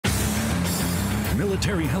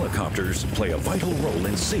Military helicopters play a vital role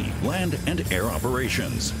in sea, land, and air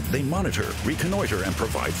operations. They monitor, reconnoiter, and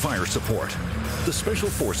provide fire support. The Special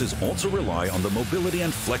Forces also rely on the mobility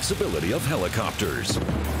and flexibility of helicopters.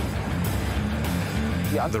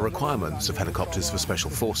 The requirements of helicopters for Special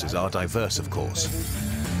Forces are diverse, of course.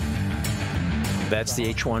 That's the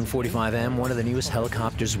H-145M, one of the newest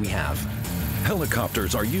helicopters we have.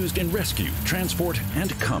 Helicopters are used in rescue, transport,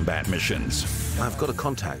 and combat missions. I've got a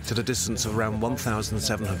contact at a distance of around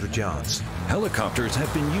 1,700 yards. Helicopters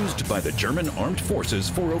have been used by the German armed forces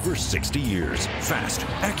for over 60 years. Fast,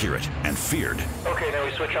 accurate, and feared. Okay, now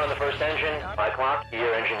we switch on the first engine. 5 o'clock,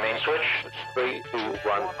 gear engine main switch. 3, 2,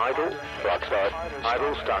 1, idle. Clock start.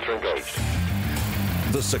 Idle, starter engaged.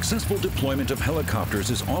 The successful deployment of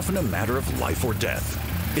helicopters is often a matter of life or death.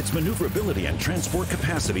 Its maneuverability and transport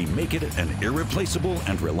capacity make it an irreplaceable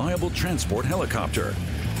and reliable transport helicopter.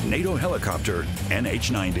 NATO helicopter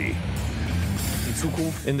NH-90.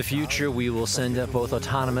 In the future, we will send up both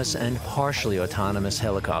autonomous and partially autonomous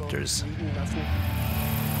helicopters.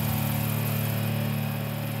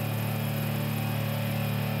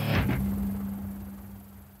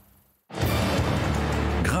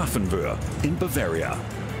 Grafenwöhr in Bavaria.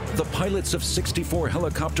 The pilots of 64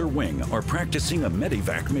 Helicopter Wing are practicing a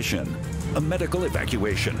medevac mission, a medical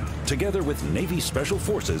evacuation, together with Navy Special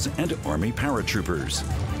Forces and Army paratroopers.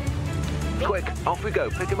 Quick, off we go,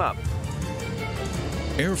 pick him up.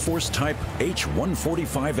 Air Force type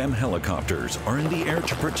H-145M helicopters are in the air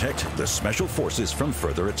to protect the Special Forces from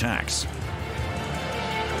further attacks.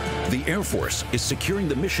 The Air Force is securing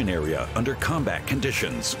the mission area under combat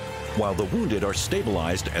conditions, while the wounded are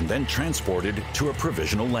stabilized and then transported to a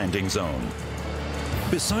provisional landing zone.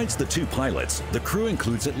 Besides the 2 pilots, the crew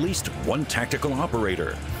includes at least 1 tactical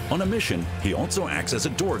operator. On a mission, he also acts as a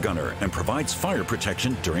door gunner and provides fire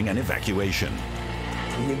protection during an evacuation.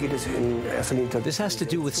 This has to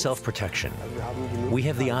do with self-protection. We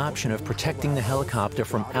have the option of protecting the helicopter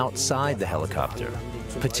from outside the helicopter,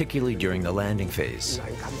 particularly during the landing phase.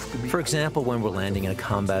 For example, when we're landing in a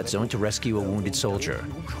combat zone to rescue a wounded soldier.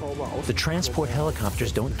 The transport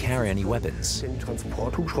helicopters don't carry any weapons.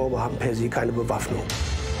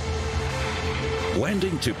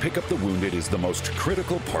 Landing to pick up the wounded is the most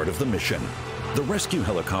critical part of the mission. The rescue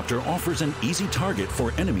helicopter offers an easy target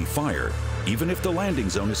for enemy fire, even if the landing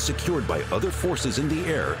zone is secured by other forces in the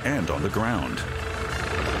air and on the ground.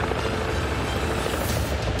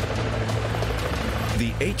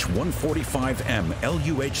 The H-145M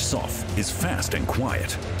LUH SOF is fast and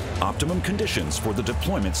quiet. Optimum conditions for the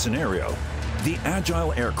deployment scenario. The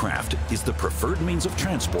agile aircraft is the preferred means of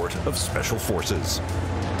transport of Special Forces.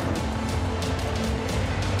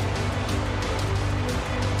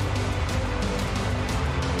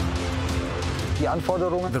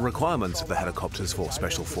 The requirements of the helicopters for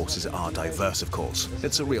Special Forces are diverse, of course.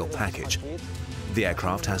 It's a real package. The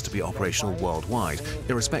aircraft has to be operational worldwide,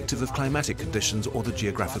 irrespective of climatic conditions or the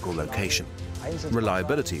geographical location.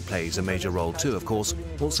 Reliability plays a major role too, of course,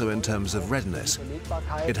 also in terms of readiness.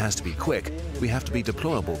 It has to be quick, we have to be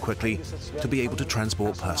deployable quickly to be able to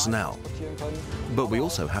transport personnel. But we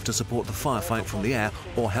also have to support the firefight from the air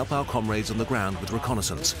or help our comrades on the ground with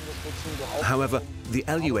reconnaissance. However, the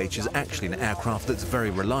LUH is actually an aircraft that's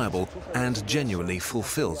very reliable and genuinely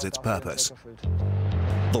fulfills its purpose.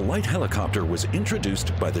 The light helicopter was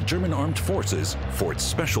introduced by the German Armed Forces for its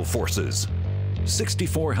Special Forces.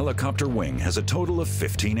 64 Helicopter Wing has a total of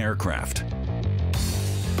 15 aircraft.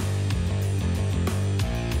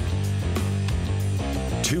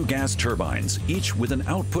 Two gas turbines, each with an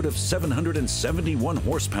output of 771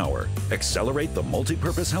 horsepower, accelerate the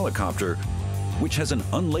multi-purpose helicopter, which has an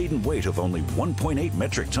unladen weight of only 1.8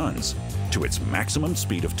 metric tons, to its maximum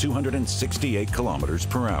speed of 268 kilometers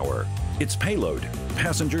per hour. Its payload,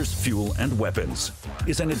 passengers, fuel, and weapons,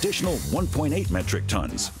 is an additional 1.8 metric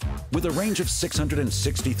tons. With a range of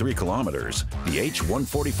 663 kilometers, the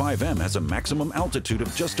H-145M has a maximum altitude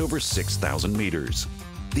of just over 6,000 meters.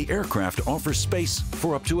 The aircraft offers space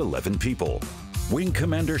for up to 11 people. Wing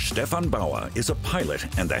Commander Stefan Bauer is a pilot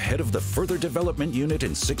and the head of the Further Development Unit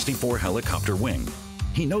in 64 Helicopter Wing.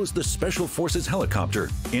 He knows the Special Forces helicopter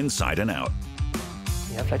inside and out.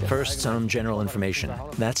 First, some general information.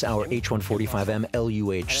 That's our H-145M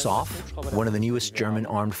LUH SOF, one of the newest German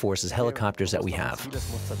Armed Forces helicopters that we have.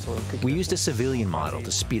 We used a civilian model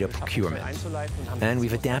to speed up procurement, and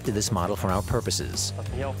we've adapted this model for our purposes.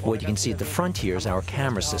 What you can see at the front here is our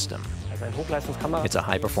camera system. It's a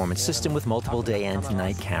high-performance system with multiple day and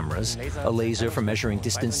night cameras, a laser for measuring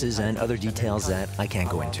distances, and other details that I can't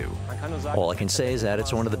go into. All I can say is that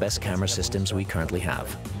it's one of the best camera systems we currently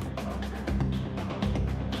have.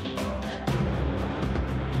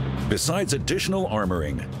 Besides additional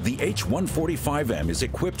armoring, the H-145M is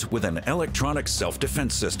equipped with an electronic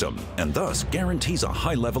self-defense system and thus guarantees a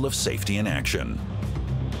high level of safety in action.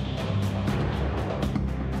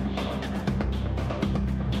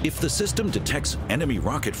 If the system detects enemy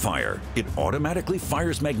rocket fire, it automatically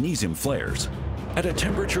fires magnesium flares. At a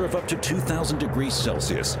temperature of up to 2,000 degrees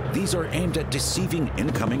Celsius, these are aimed at deceiving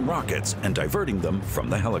incoming rockets and diverting them from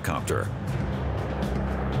the helicopter.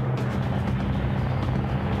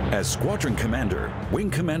 As Squadron Commander,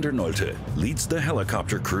 Wing Commander Nolte leads the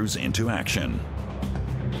helicopter crews into action.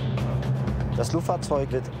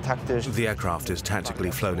 The aircraft is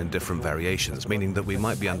tactically flown in different variations, meaning that we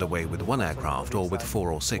might be underway with one aircraft or with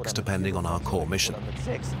 4 or 6, depending on our core mission.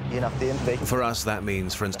 For us, that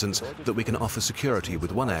means, for instance, that we can offer security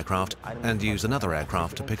with one aircraft and use another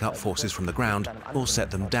aircraft to pick up forces from the ground or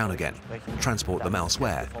set them down again, transport them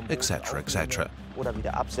elsewhere, etc., etc.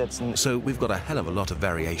 So we've got a hell of a lot of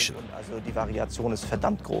variation.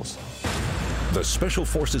 The Special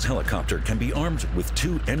Forces helicopter can be armed with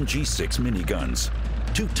 2 MG6 miniguns.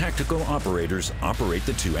 2 tactical operators operate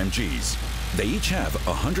the 2 MGs. They each have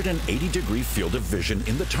a 180-degree field of vision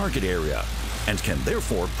in the target area and can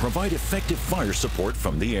therefore provide effective fire support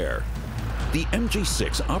from the air. The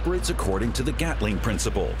MG6 operates according to the Gatling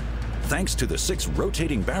principle. Thanks to the 6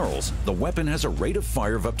 rotating barrels, the weapon has a rate of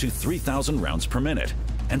fire of up to 3,000 rounds per minute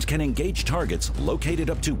and can engage targets located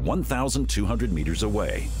up to 1,200 meters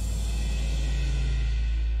away.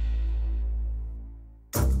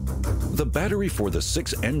 The battery for the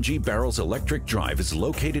 6 MG barrels electric drive is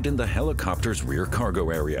located in the helicopter's rear cargo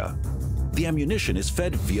area. The ammunition is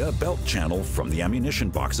fed via a belt channel from the ammunition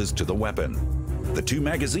boxes to the weapon. The 2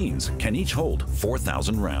 magazines can each hold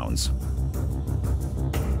 4,000 rounds.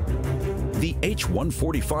 The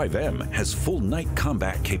H-145M has full night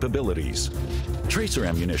combat capabilities. Tracer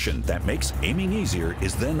ammunition that makes aiming easier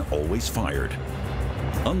is then always fired.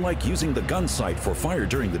 Unlike using the gun sight for fire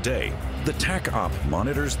during the day, the TAC Op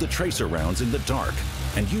monitors the tracer rounds in the dark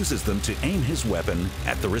and uses them to aim his weapon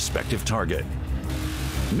at the respective target.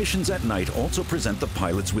 Missions at night also present the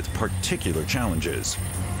pilots with particular challenges.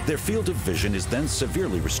 Their field of vision is then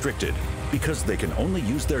severely restricted because they can only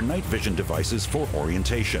use their night vision devices for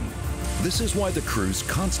orientation. This is why the crews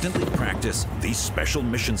constantly practice these special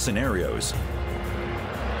mission scenarios.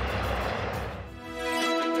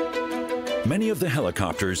 Many of the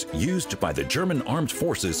helicopters used by the German armed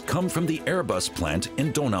forces come from the Airbus plant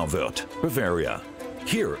in Donauwörth, Bavaria.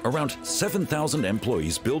 Here, around 7,000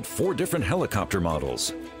 employees build 4 different helicopter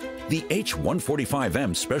models. The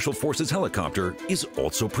H-145M Special Forces helicopter is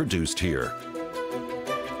also produced here.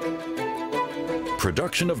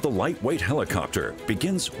 Production of the lightweight helicopter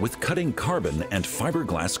begins with cutting carbon and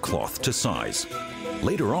fiberglass cloth to size.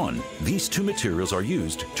 Later on, these 2 materials are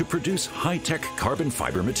used to produce high-tech carbon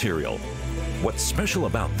fiber material. What's special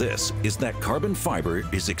about this is that carbon fiber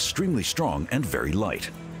is extremely strong and very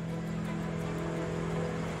light.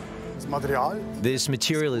 This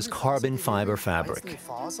material is carbon fiber fabric,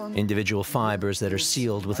 individual fibers that are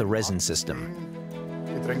sealed with a resin system.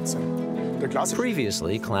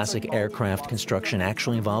 Previously, classic aircraft construction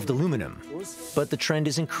actually involved aluminum, but the trend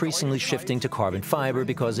is increasingly shifting to carbon fiber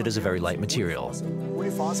because it is a very light material.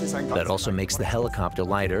 That also makes the helicopter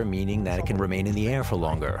lighter, meaning that it can remain in the air for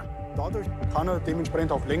longer.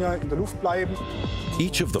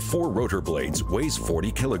 Each of the 4 rotor blades weighs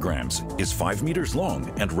 40 kilograms, is 5 meters long,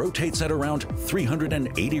 and rotates at around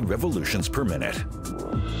 380 revolutions per minute.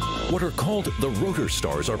 What are called the rotor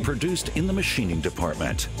stars are produced in the machining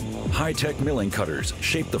department. High-tech milling cutters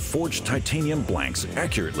shape the forged titanium blanks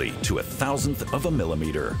accurately to 1,000th of a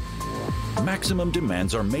millimeter. Maximum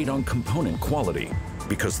demands are made on component quality,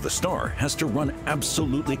 because the star has to run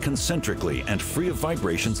absolutely concentrically and free of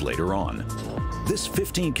vibrations later on. This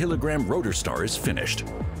 15-kilogram rotor star is finished.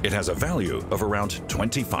 It has a value of around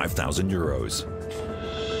 25,000 euros.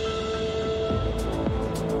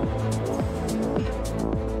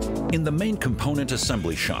 In the main component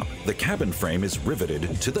assembly shop, the cabin frame is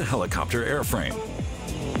riveted to the helicopter airframe.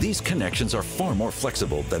 These connections are far more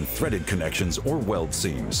flexible than threaded connections or weld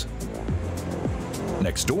seams.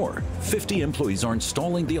 Next door, 50 employees are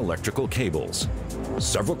installing the electrical cables.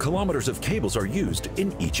 Several kilometers of cables are used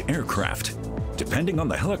in each aircraft. Depending on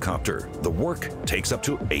the helicopter, the work takes up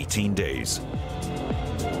to 18 days.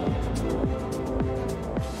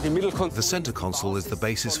 The center console is the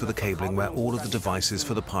basis for the cabling where all of the devices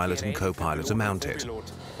for the pilot and co-pilot are mounted.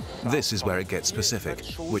 This is where it gets specific,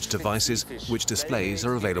 which devices, which displays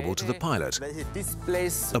are available to the pilot.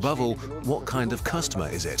 Above all, what kind of customer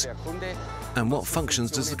is it? And what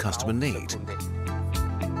functions does the customer need?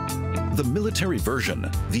 The military version,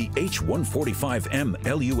 the H-145M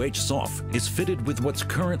LUH SOF, is fitted with what's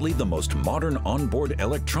currently the most modern onboard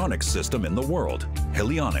electronics system in the world,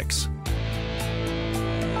 Helionics.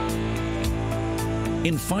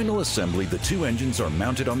 In final assembly, the two engines are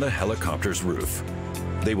mounted on the helicopter's roof.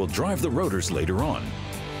 They will drive the rotors later on.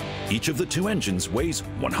 Each of the two engines weighs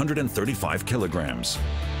 135 kilograms.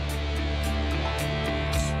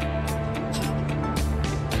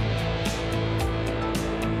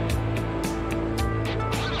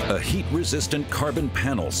 A heat-resistant carbon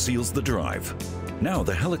panel seals the drive. Now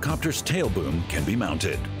the helicopter's tail boom can be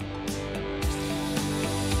mounted.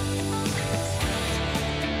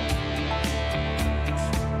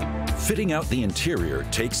 Fitting out the interior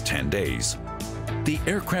takes 10 days. The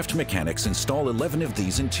aircraft mechanics install 11 of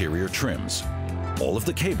these interior trims. All of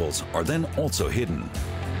the cables are then also hidden.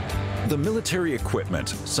 The military equipment,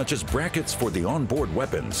 such as brackets for the onboard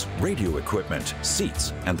weapons, radio equipment,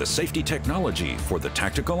 seats, and the safety technology for the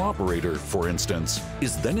tactical operator, for instance,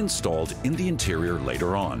 is then installed in the interior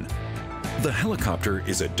later on. The helicopter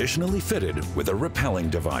is additionally fitted with a rappelling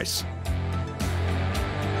device.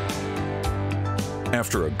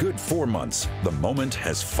 After a good 4 months, the moment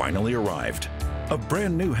has finally arrived. A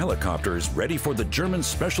brand new helicopter is ready for the German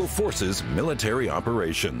Special Forces military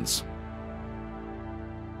operations.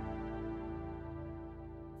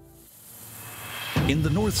 In the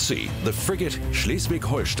North Sea, the frigate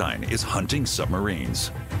Schleswig-Holstein is hunting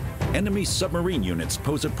submarines. Enemy submarine units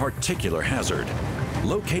pose a particular hazard.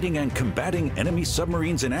 Locating and combating enemy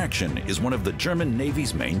submarines in action is one of the German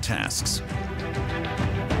Navy's main tasks.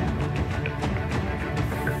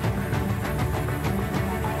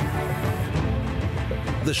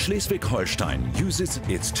 The Schleswig-Holstein uses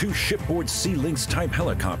its two shipboard Sea Lynx type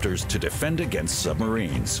helicopters to defend against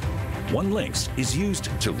submarines. One Lynx is used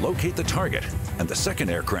to locate the target, and the second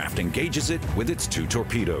aircraft engages it with its two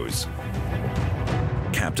torpedoes.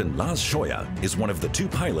 Captain Lars Scheuer is one of the two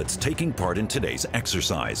pilots taking part in today's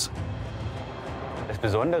exercise.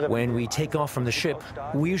 When we take off from the ship,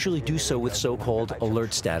 we usually do so with so-called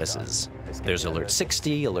alert statuses. There's Alert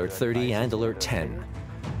 60, Alert 30, and Alert 10.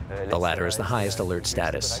 The latter is the highest alert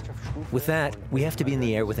status. With that, we have to be in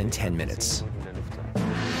the air within 10 minutes.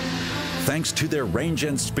 Thanks to their range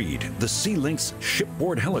and speed, the Sea Lynx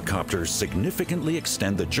shipboard helicopters significantly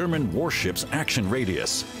extend the German warship's action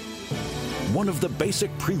radius. One of the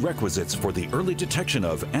basic prerequisites for the early detection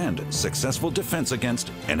of and successful defense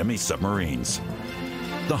against enemy submarines.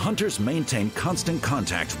 The hunters maintain constant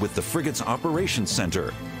contact with the frigate's operations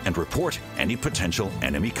center and report any potential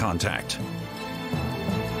enemy contact.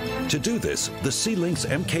 To do this, the Sea Lynx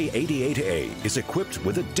Mk88A is equipped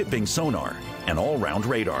with a dipping sonar, an all-round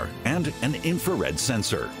radar, and an infrared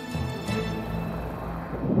sensor.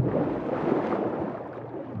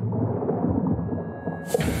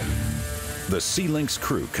 The Sea Lynx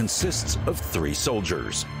crew consists of 3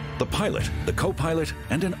 soldiers: the pilot, the co-pilot,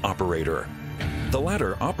 and an operator. The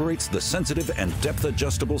latter operates the sensitive and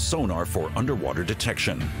depth-adjustable sonar for underwater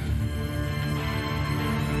detection.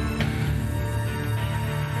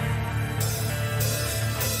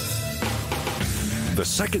 The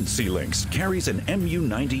second Sea Lynx carries an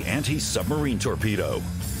Mu-90 anti-submarine torpedo.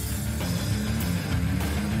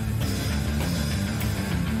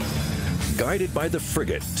 Guided by the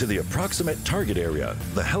frigate to the approximate target area,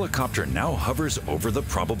 the helicopter now hovers over the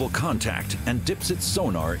probable contact and dips its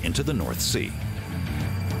sonar into the North Sea.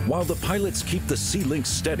 While the pilots keep the Sea Lynx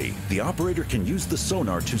steady, the operator can use the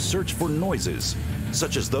sonar to search for noises,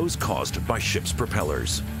 such as those caused by ships'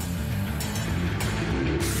 propellers.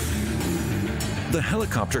 The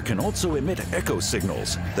helicopter can also emit echo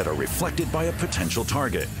signals that are reflected by a potential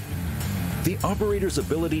target. The operator's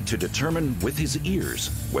ability to determine with his ears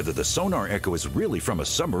whether the sonar echo is really from a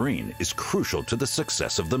submarine is crucial to the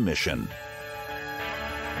success of the mission.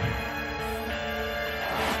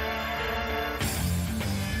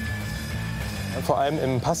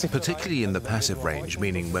 Particularly in the passive range,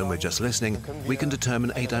 meaning when we're just listening, we can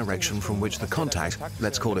determine a direction from which the contact,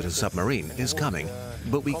 let's call it a submarine, is coming,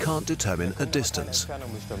 but we can't determine a distance.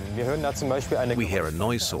 We hear a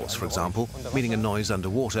noise source, for example, meaning a noise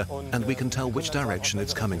underwater, and we can tell which direction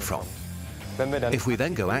it's coming from. If we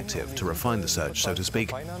then go active to refine the search, so to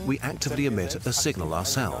speak, we actively emit a signal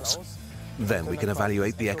ourselves. Then we can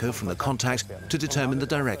evaluate the echo from the contact to determine the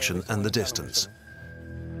direction and the distance.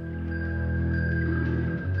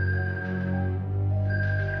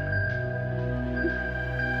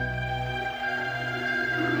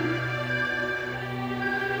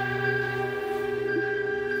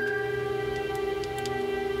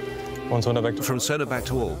 From sonar back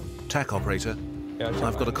to all. TAC operator.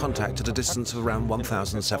 I've got a contact at a distance of around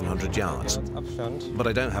 1,700 yards, but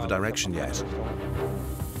I don't have a direction yet.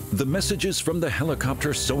 The messages from the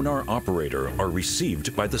helicopter sonar operator are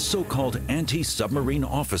received by the so-called anti-submarine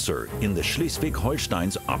officer in the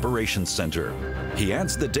Schleswig-Holstein's operations center. He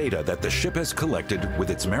adds the data that the ship has collected with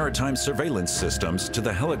its maritime surveillance systems to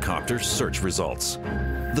the helicopter's search results.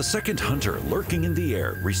 The second hunter lurking in the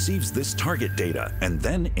air receives this target data and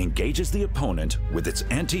then engages the opponent with its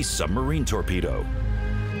anti-submarine torpedo.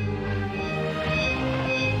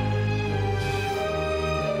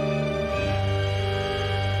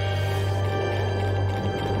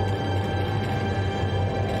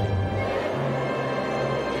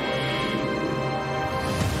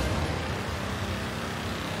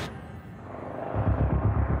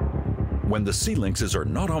 When the Sea Lynxes are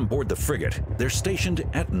not on board the frigate, they're stationed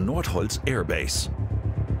at Nordholz Air Base.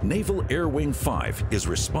 Naval Air Wing 5 is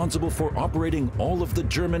responsible for operating all of the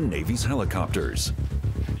German Navy's helicopters.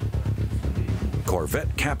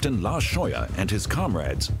 Corvette Captain Lars Scheuer and his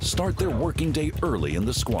comrades start their working day early in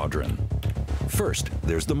the squadron. First,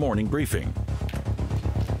 there's the morning briefing.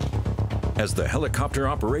 As the helicopter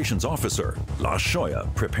operations officer, Lars Scheuer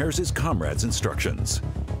prepares his comrades' instructions.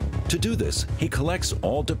 To do this, he collects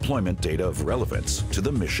all deployment data of relevance to the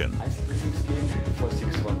mission.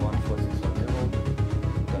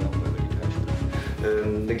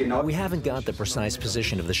 We haven't got the precise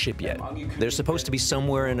position of the ship yet. They're supposed to be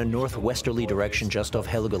somewhere in a northwesterly direction just off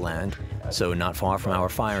Helgoland, so not far from our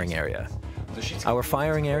firing area. Our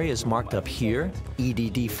firing area is marked up here,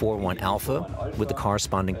 EDD41 Alpha, with the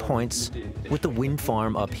corresponding points, with the wind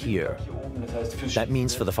farm up here. That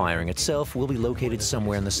means for the firing itself, we'll be located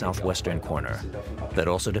somewhere in the southwestern corner. That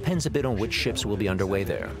also depends a bit on which ships will be underway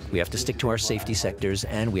there. We have to stick to our safety sectors,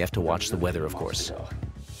 and we have to watch the weather, of course.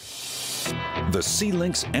 The Sea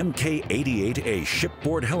Lynx Mk88A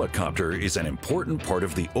shipboard helicopter is an important part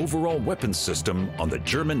of the overall weapons system on the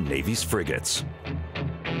German Navy's frigates.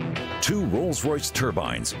 Two Rolls-Royce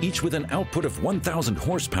turbines, each with an output of 1,000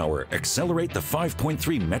 horsepower, accelerate the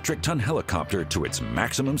 5.3 metric ton helicopter to its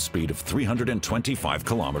maximum speed of 325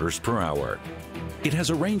 kilometers per hour. It has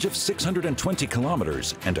a range of 620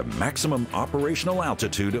 kilometers and a maximum operational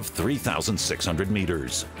altitude of 3,600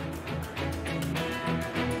 meters.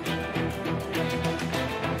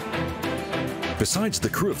 Besides the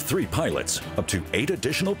crew of 3 pilots, up to 8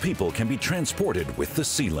 additional people can be transported with the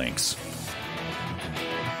Sea Lynx.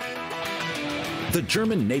 The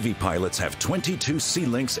German Navy pilots have 22 Sea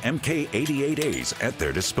Lynx Mk88As at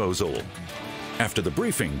their disposal. After the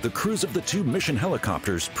briefing, the crews of the 2 mission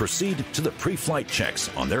helicopters proceed to the pre-flight checks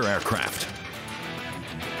on their aircraft.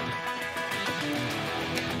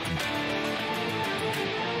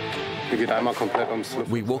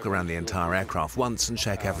 We walk around the entire aircraft once and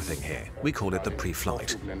check everything here. We call it the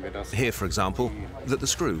pre-flight. Here, for example, that the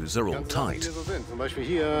screws are all tight. That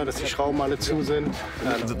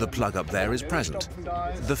the plug up there is present.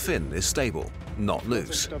 The fin is stable, not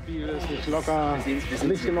loose. That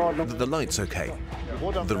the light's okay.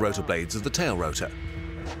 The rotor blades of the tail rotor.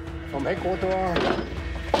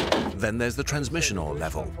 Then there's the transmission oil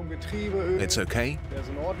level. It's okay.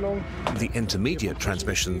 The intermediate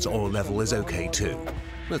transmission's oil level is okay too.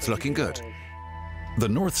 It's looking good. The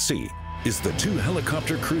North Sea is the 2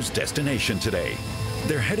 helicopter crews' destination today.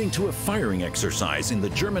 They're heading to a firing exercise in the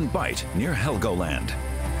German Bight near Helgoland.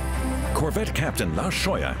 Corvette Captain Lars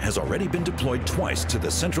Scheuer has already been deployed twice to the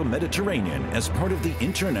central Mediterranean as part of the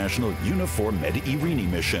international Unifor Med Irini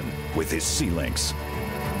mission with his Sea Lynx.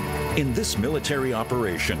 In this military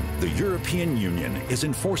operation, the European Union is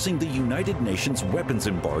enforcing the United Nations weapons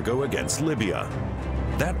embargo against Libya.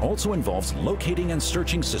 That also involves locating and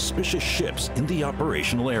searching suspicious ships in the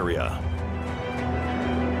operational area.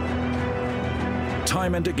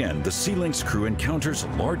 Time and again, the Sea Lynx crew encounters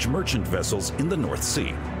large merchant vessels in the North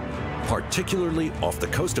Sea. Particularly off the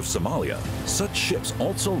coast of Somalia, such ships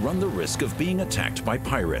also run the risk of being attacked by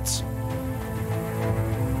pirates.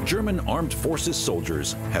 German armed forces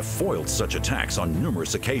soldiers have foiled such attacks on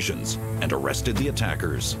numerous occasions and arrested the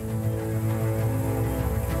attackers.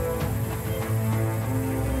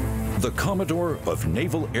 The Commodore of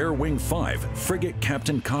Naval Air Wing 5, Frigate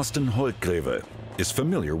Captain Carsten Holtgreve, is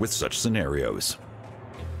familiar with such scenarios.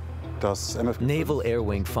 Naval Air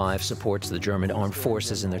Wing 5 supports the German armed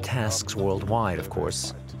forces in their tasks worldwide, of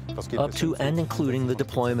course, up to and including the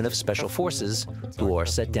deployment of special forces who are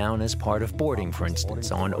set down as part of boarding, for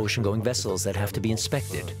instance, on ocean-going vessels that have to be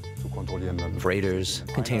inspected, freighters,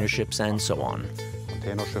 container ships, and so on.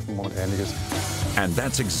 And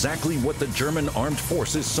that's exactly what the German armed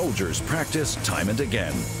forces soldiers practice time and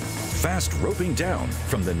again. Fast roping down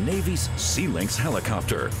from the Navy's Sea Lynx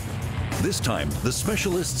helicopter. This time, the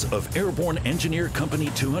specialists of Airborne Engineer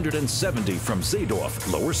Company 270 from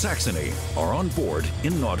Seedorf, Lower Saxony, are on board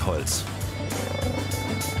in Nordholz.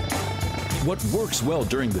 What works well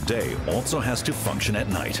during the day also has to function at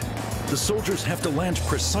night. The soldiers have to land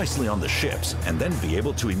precisely on the ships and then be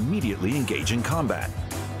able to immediately engage in combat.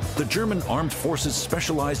 The German Armed Forces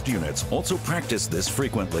specialized units also practice this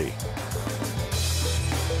frequently.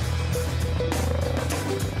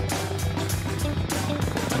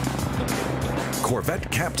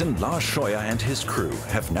 Corvette Captain Lars Scheuer and his crew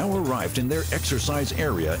have now arrived in their exercise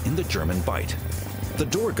area in the German Bight. The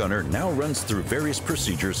door gunner now runs through various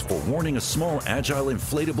procedures for warning a small, agile,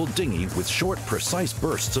 inflatable dinghy with short, precise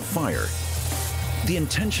bursts of fire. The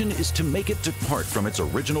intention is to make it depart from its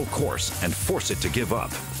original course and force it to give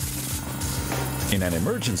up. In an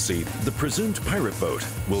emergency, the presumed pirate boat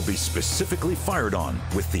will be specifically fired on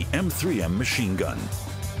with the M3M machine gun.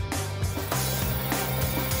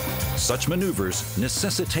 Such maneuvers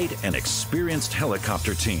necessitate an experienced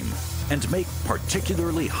helicopter team and make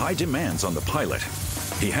particularly high demands on the pilot.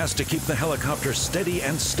 He has to keep the helicopter steady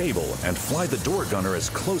and stable and fly the door gunner as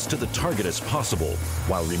close to the target as possible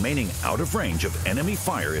while remaining out of range of enemy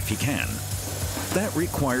fire if he can. That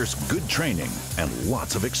requires good training and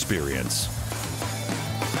lots of experience.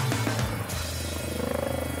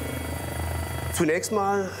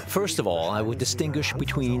 First of all, I would distinguish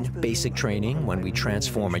between basic training, when we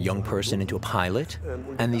transform a young person into a pilot,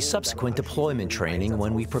 and the subsequent deployment training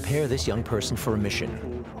when we prepare this young person for a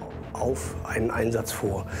mission.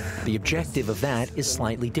 The objective of that is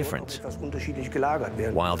slightly different.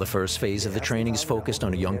 While the first phase of the training is focused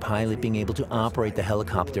on a young pilot being able to operate the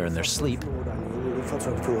helicopter in their sleep,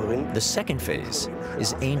 the second phase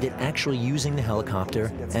is aimed at actually using the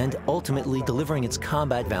helicopter and ultimately delivering its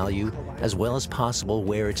combat value as well as possible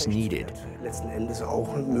where it's needed to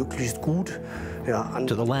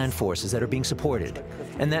the land forces that are being supported.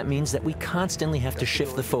 And that means that we constantly have to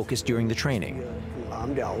shift the focus during the training.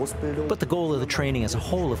 But the goal of the training as a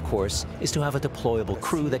whole, of course, is to have a deployable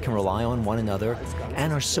crew that can rely on one another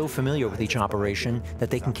and are so familiar with each operation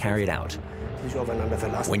that they can carry it out.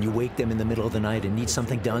 When you wake them in the middle of the night and need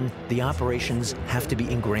something done, the operations have to be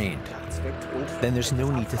ingrained. Then there's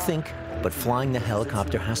no need to think, but flying the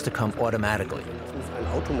helicopter has to come automatically.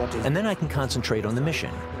 And then I can concentrate on the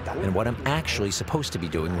mission and what I'm actually supposed to be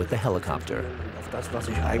doing with the helicopter. Okay,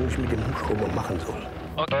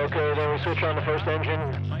 then we switch on the first engine.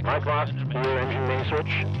 Mic lock, rear engine main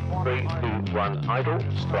switch. 3, 2, 1, idle.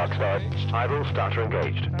 Rock start, idle, starter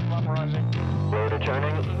engaged. Rotor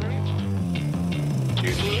turning.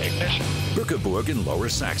 Bückeburg in Lower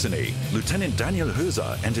Saxony. Lieutenant Daniel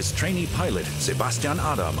Höser and his trainee pilot, Sebastian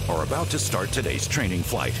Adam, are about to start today's training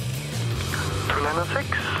flight. 206,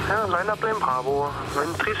 yeah, line up lane Bravo,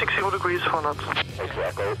 wind 360 degrees for knots.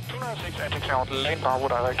 Exactly. 206, attacking out lane Bravo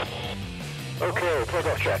direct. Okay,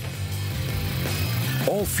 takeoff check.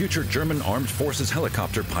 All future German Armed Forces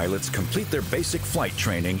helicopter pilots complete their basic flight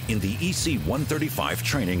training in the EC-135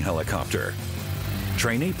 training helicopter.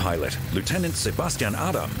 Trainee pilot Lieutenant Sebastian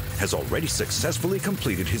Adam has already successfully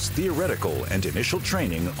completed his theoretical and initial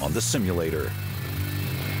training on the simulator.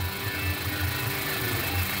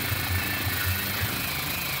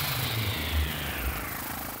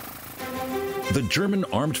 The German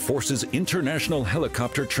Armed Forces International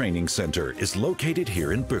Helicopter Training Center is located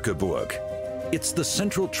here in Bückeburg. It's the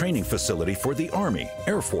central training facility for the Army,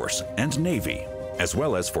 Air Force, and Navy, as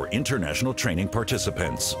well as for international training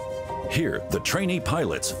participants. Here, the trainee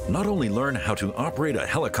pilots not only learn how to operate a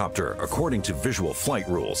helicopter according to visual flight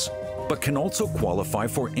rules, but can also qualify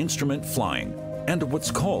for instrument flying and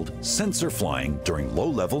what's called sensor flying during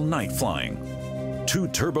low-level night flying. 2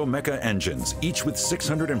 turbomecha engines, each with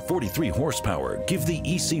 643 horsepower, give the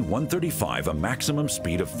EC-135 a maximum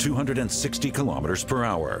speed of 260 kilometers per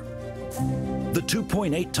hour. The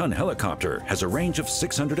 2.8-ton helicopter has a range of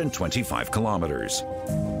 625 kilometers.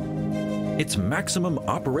 Its maximum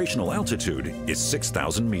operational altitude is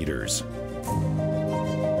 6,000 meters.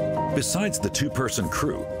 Besides the 2-person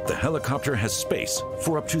crew, the helicopter has space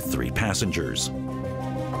for up to 3 passengers.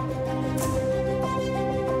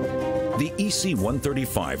 The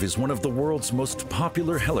EC-135 is one of the world's most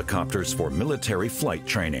popular helicopters for military flight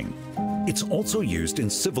training. It's also used in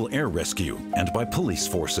civil air rescue and by police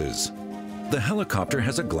forces. The helicopter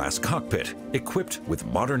has a glass cockpit equipped with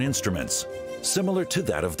modern instruments, similar to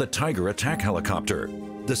that of the Tiger attack helicopter,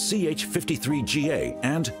 the CH-53GA,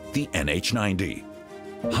 and the NH-90.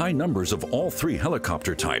 High numbers of all 3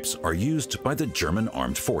 helicopter types are used by the German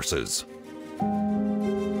Armed Forces.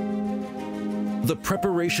 The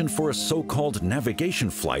preparation for a so-called navigation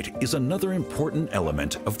flight is another important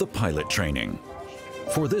element of the pilot training.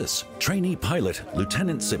 For this, trainee pilot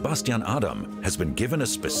Lieutenant Sebastian Adam has been given a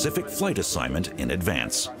specific flight assignment in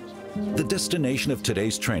advance. The destination of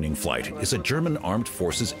today's training flight is a German Armed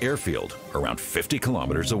Forces airfield around 50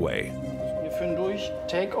 kilometers away. We'll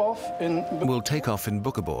take off in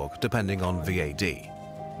Bückeburg, depending on VAD.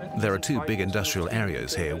 There are two big industrial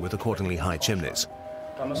areas here with accordingly high chimneys.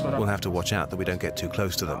 We'll have to watch out that we don't get too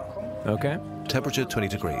close to them. Okay. Temperature 20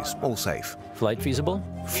 degrees, all safe. Flight feasible?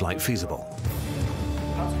 Flight feasible.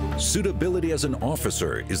 Suitability as an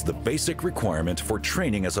officer is the basic requirement for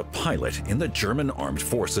training as a pilot in the German Armed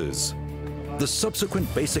Forces. The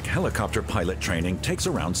subsequent basic helicopter pilot training takes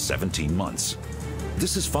around 17 months.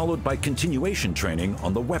 This is followed by continuation training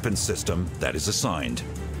on the weapons system that is assigned.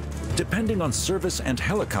 Depending on service and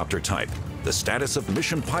helicopter type, the status of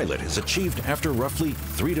mission pilot is achieved after roughly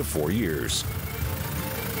 3 to 4 years.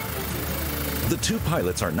 The two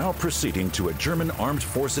pilots are now proceeding to a German Armed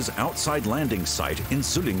Forces outside landing site in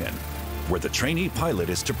Sulingen, where the trainee pilot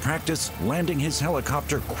is to practice landing his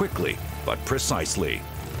helicopter quickly but precisely.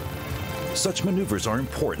 Such maneuvers are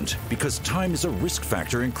important because time is a risk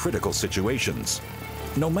factor in critical situations.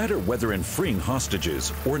 No matter whether in freeing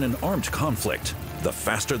hostages or in an armed conflict, the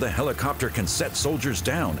faster the helicopter can set soldiers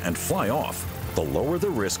down and fly off, the lower the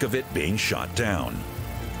risk of it being shot down.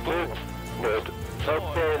 Good, good.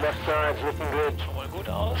 Okay, left side's looking good.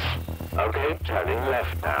 Okay, turning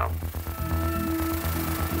left now.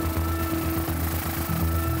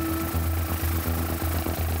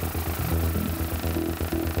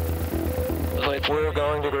 We're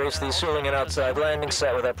going to grace the Sulingen outside landing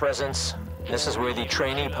site with our presence. This is where the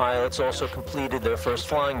trainee pilots also completed their first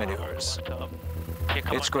flying maneuvers.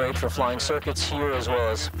 It's great for flying circuits here as well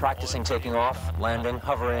as practicing taking off, landing,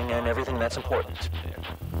 hovering, and everything that's important.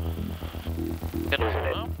 Isn't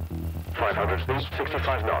it? 500 feet,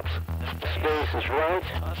 65 knots. Space is right.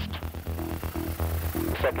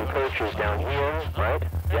 Second coach is down here, right?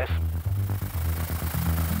 Yes.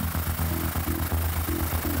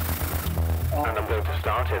 And I'm going to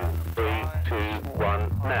start in 3, 2,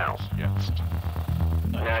 1, now.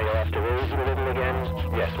 Now you'll have to raise it a little again.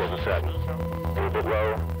 Yes, wasn't certain. A little bit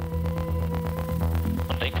low.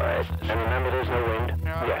 Right. And remember there's no wind.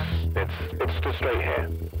 Yes, it's just straight here.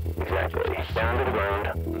 Exactly. Down to the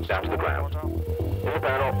ground. Down to the ground. In the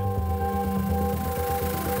panel.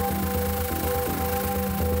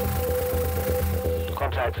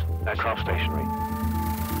 Contact. Aircraft stationary.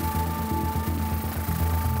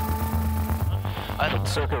 I thought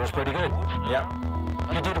the circuit was pretty good. Yeah.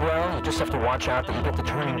 You did well. You just have to watch out that you get the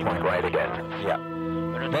turning point right again. Yeah.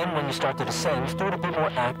 Then when you start to descend, do it a bit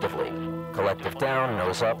more actively. Collective down,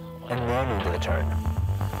 nose up, and then into the turn.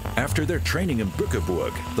 After their training in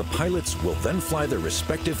Bückeburg, the pilots will then fly their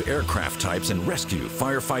respective aircraft types in rescue,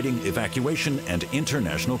 firefighting, evacuation, and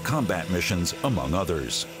international combat missions, among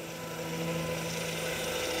others.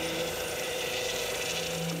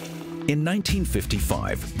 In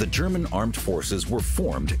 1955, the German Armed Forces were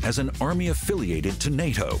formed as an army affiliated to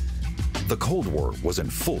NATO. The Cold War was in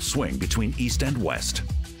full swing between East and West.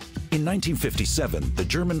 In 1957, the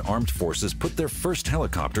German Armed Forces put their first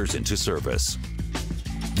helicopters into service.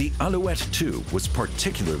 The Alouette II was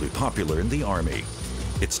particularly popular in the Army.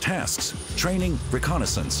 Its tasks: training,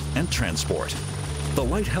 reconnaissance, and transport. The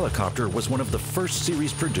light helicopter was one of the first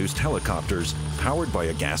series-produced helicopters powered by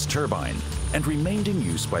a gas turbine and remained in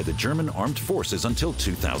use by the German Armed Forces until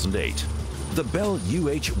 2008. The Bell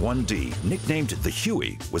UH-1D, nicknamed the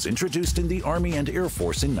Huey, was introduced in the Army and Air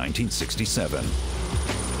Force in 1967.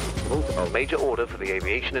 A major order for the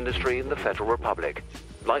aviation industry in the Federal Republic.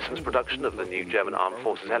 Licensed production of the new German Armed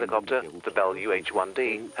Forces helicopter, the Bell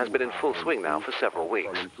UH-1D, has been in full swing now for several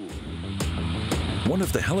weeks. One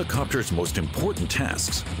of the helicopter's most important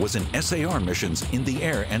tasks was in SAR missions in the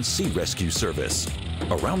air and sea rescue service.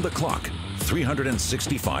 Around the clock,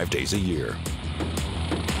 365 days a year.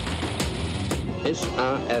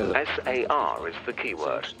 SAR is the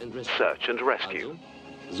keyword, search and rescue.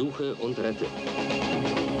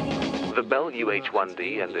 The Bell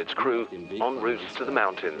UH-1D and its crew en route to the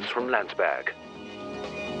mountains from Landsberg.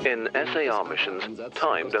 In SAR missions,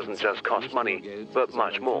 time doesn't just cost money, but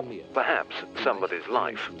much more, perhaps somebody's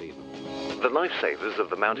life. The lifesavers of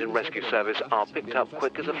the Mountain Rescue Service are picked up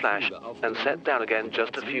quick as a flash and set down again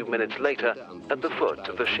just a few minutes later at the foot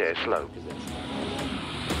of the sheer slope.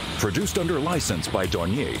 Produced under license by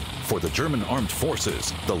Dornier for the German Armed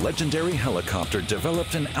Forces, the legendary helicopter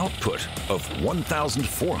developed an output of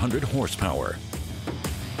 1,400 horsepower.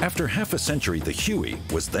 After half a century, the Huey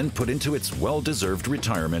was then put into its well-deserved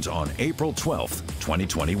retirement on April 12,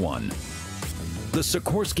 2021. The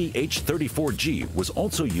Sikorsky H-34G was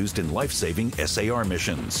also used in life-saving SAR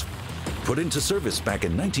missions. Put into service back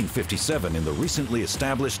in 1957 in the recently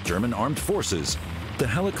established German Armed Forces, the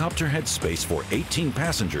helicopter had space for 18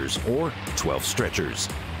 passengers or 12 stretchers.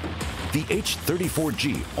 The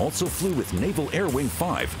H-34G also flew with Naval Air Wing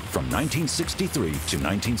 5 from 1963 to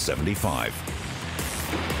 1975.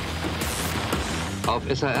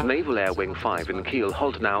 Naval Air Wing 5 in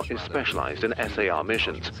Kiel-Holtenau is specialized in SAR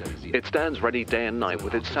missions. It stands ready day and night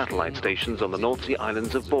with its satellite stations on the North Sea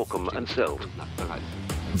islands of Borkum and Sylt.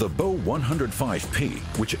 The Bo 105P,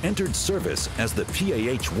 which entered service as the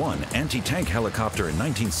PAH-1 anti-tank helicopter in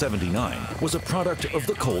 1979, was a product of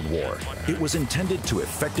the Cold War. It was intended to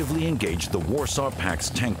effectively engage the Warsaw Pact's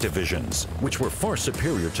tank divisions, which were far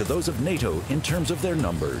superior to those of NATO in terms of their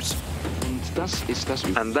numbers.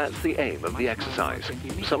 And that's the aim of the exercise.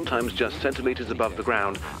 Sometimes just centimeters above the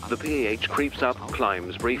ground, the PAH creeps up,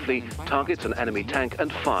 climbs briefly, targets an enemy tank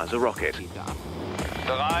and fires a rocket.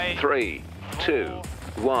 3, 2,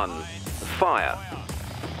 1, fire.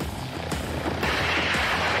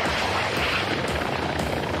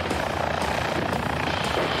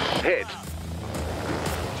 Hit.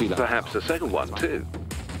 Perhaps a second one too.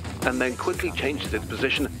 And then quickly changes its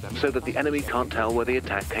position so that the enemy can't tell where the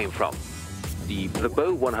attack came from. The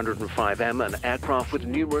Bo 105M, an aircraft with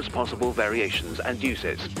numerous possible variations and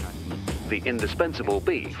uses. The indispensable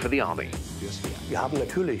B for the Army.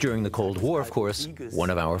 During the Cold War, of course, one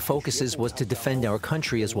of our focuses was to defend our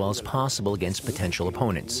country as well as possible against potential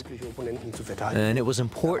opponents. And it was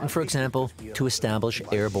important, for example, to establish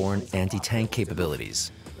airborne anti-tank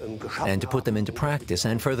capabilities and to put them into practice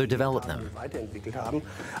and further develop them.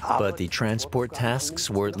 But the transport tasks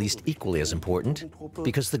were at least equally as important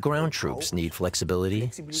because the ground troops need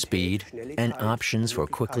flexibility, speed, and options for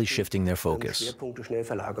quickly shifting their focus.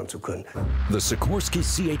 The Sikorsky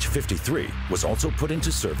CH-53 was also put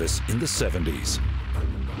into service in the 70s.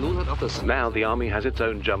 Now the Army has its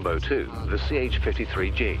own jumbo too, the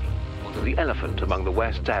CH-53G, the elephant among the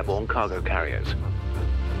West's airborne cargo carriers.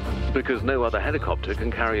 Because no other helicopter can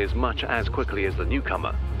carry as much as quickly as the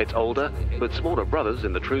newcomer. It's older, but smaller brothers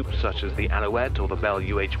in the troop, such as the Alouette or the Bell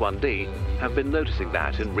UH-1D, have been noticing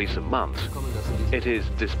that in recent months. It is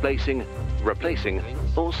displacing, replacing,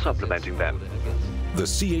 or supplementing them. The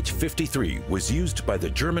CH-53 was used by the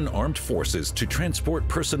German Armed Forces to transport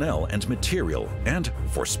personnel and material and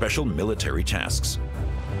for special military tasks.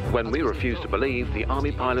 When we refused to believe, the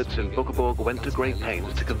Army pilots in Buckeburg went to great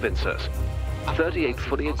pains to convince us. 38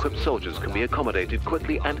 fully equipped soldiers can be accommodated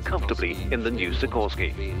quickly and comfortably in the new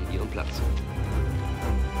Sikorsky.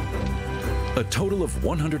 A total of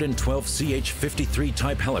 112 CH-53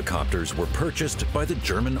 type helicopters were purchased by the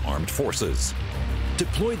German Armed Forces.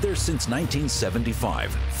 Deployed there since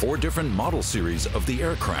 1975, 4 different model series of the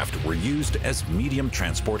aircraft were used as medium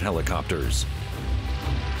transport helicopters.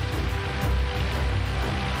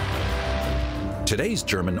 Today's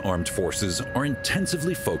German armed forces are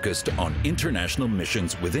intensively focused on international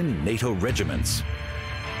missions within NATO regiments.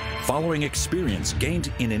 Following experience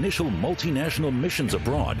gained in initial multinational missions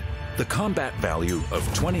abroad, the combat value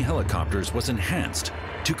of 20 helicopters was enhanced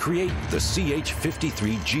to create the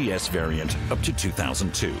CH-53 GS variant up to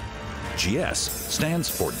 2002. GS stands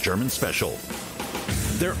for German Special.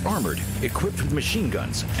 They're armored, equipped with machine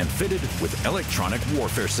guns, and fitted with electronic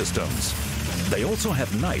warfare systems. They also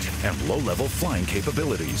have night and low-level flying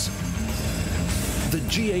capabilities. The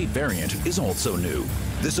GA variant is also new.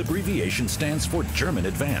 This abbreviation stands for German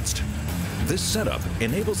Advanced. This setup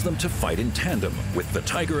enables them to fight in tandem with the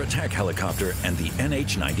Tiger attack helicopter and the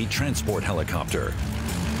NH-90 transport helicopter.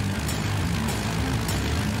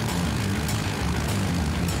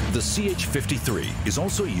 The CH-53 is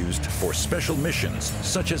also used for special missions,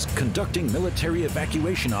 such as conducting military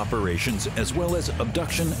evacuation operations as well as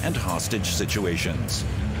abduction and hostage situations.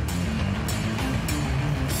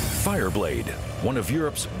 Fireblade, one of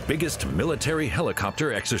Europe's biggest military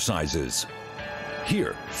helicopter exercises.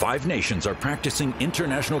 Here, 5 nations are practicing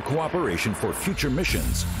international cooperation for future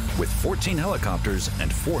missions with 14 helicopters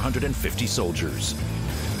and 450 soldiers.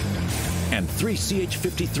 And 3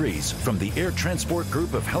 CH-53s from the Air Transport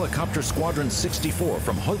Group of Helicopter Squadron 64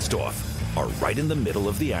 from Holzdorf are right in the middle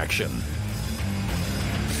of the action.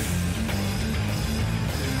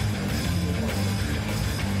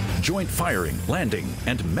 Joint firing, landing,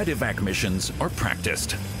 and medevac missions are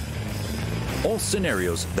practiced. All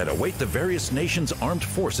scenarios that await the various nations' armed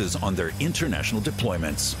forces on their international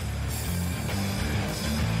deployments.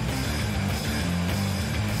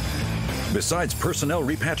 Besides personnel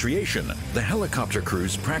repatriation, the helicopter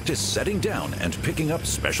crews practice setting down and picking up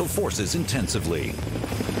special forces intensively.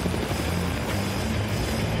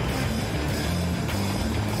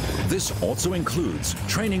 This This also includes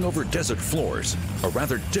training over desert floors, a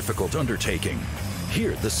rather difficult undertaking.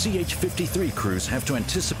 Here, the CH-53 crews have to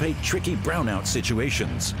anticipate tricky brownout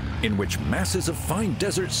situations, in which masses of fine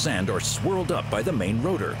desert sand are swirled up by the main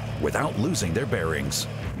rotor without losing their bearings.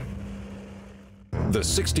 The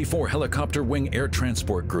 64 Helicopter Wing Air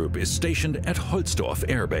Transport Group is stationed at Holzdorf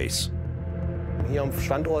Air Base.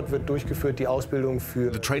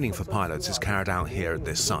 The training for pilots is carried out here at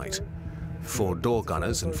this site. 4 door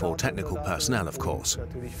gunners and 4 technical personnel, of course.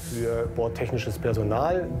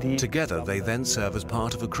 Together, they then serve as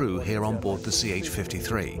part of a crew here on board the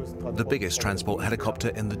CH-53, the biggest transport helicopter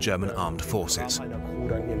in the German armed forces.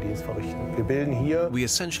 We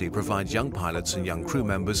essentially provide young pilots and young crew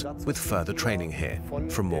members with further training here,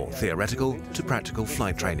 from more theoretical to practical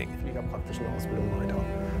flight training.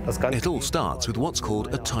 It all starts with what's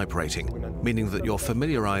called a type rating, meaning that you're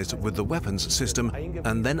familiarized with the weapons system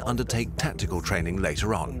and then undertake tactical training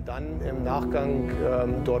later on.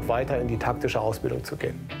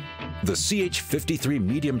 The CH-53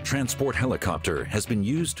 medium transport helicopter has been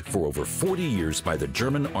used for over 40 years by the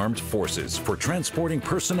German armed forces for transporting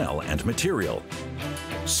personnel and material.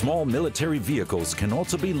 Small military vehicles can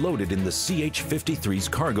also be loaded in the CH-53's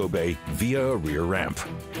cargo bay via a rear ramp.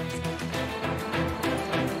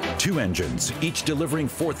 2 engines, each delivering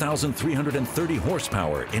 4,330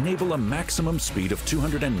 horsepower, enable a maximum speed of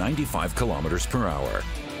 295 kilometers per hour.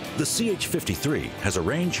 The CH-53 has a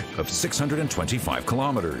range of 625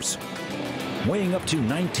 kilometers. Weighing up to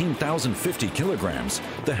 19,050 kilograms,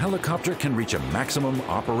 the helicopter can reach a maximum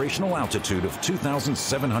operational altitude of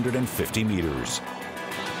 2,750 meters.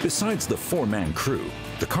 Besides the 4-man crew,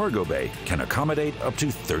 the cargo bay can accommodate up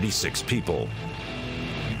to 36 people.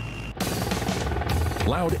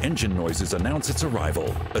 Loud engine noises announce its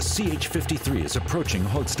arrival. A CH-53 is approaching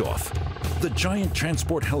Holzdorf. The giant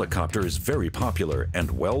transport helicopter is very popular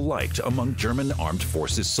and well-liked among German armed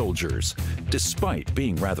forces soldiers, despite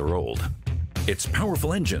being rather old. Its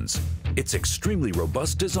powerful engines, its extremely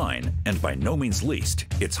robust design, and by no means least,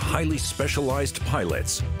 its highly specialized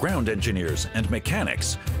pilots, ground engineers, and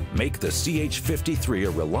mechanics make the CH-53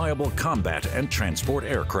 a reliable combat and transport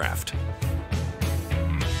aircraft.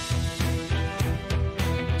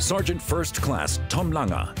 Sergeant First Class Tom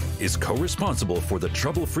Langer is co-responsible for the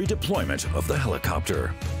trouble-free deployment of the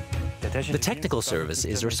helicopter. The technical service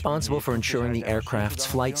is responsible for ensuring the aircraft's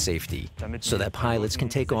flight safety, so that pilots can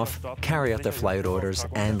take off, carry out their flight orders,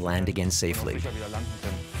 and land again safely.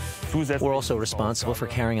 We're also responsible for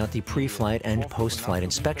carrying out the pre-flight and post-flight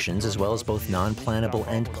inspections, as well as both non-plannable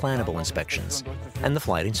and plannable inspections, and the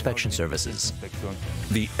flight inspection services.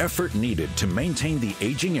 The effort needed to maintain the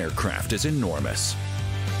aging aircraft is enormous.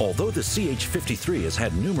 Although the CH-53 has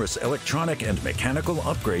had numerous electronic and mechanical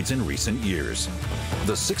upgrades in recent years,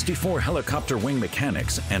 the 64 helicopter wing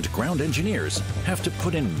mechanics and ground engineers have to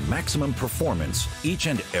put in maximum performance each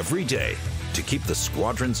and every day to keep the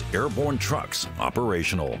squadron's airborne trucks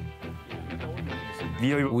operational.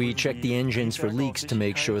 We check the engines for leaks to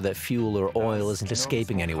make sure that fuel or oil isn't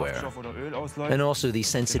escaping anywhere, and also the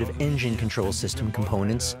sensitive engine control system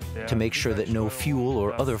components to make sure that no fuel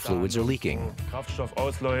or other fluids are leaking.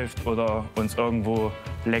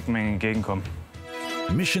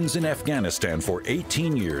 Missions in Afghanistan for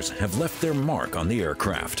 18 years have left their mark on the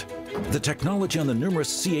aircraft. The technology on the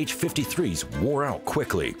numerous CH-53s wore out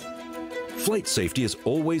quickly. Flight safety is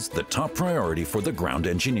always the top priority for the ground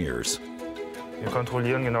engineers.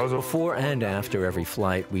 Before and after every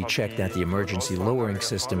flight, we check that the emergency lowering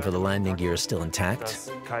system for the landing gear is still intact,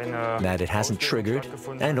 that it hasn't triggered,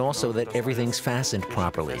 and also that everything's fastened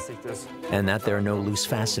properly, and that there are no loose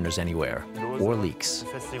fasteners anywhere, or leaks.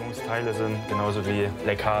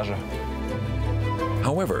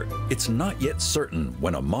 However, it's not yet certain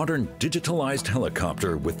when a modern digitalized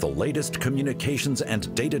helicopter with the latest communications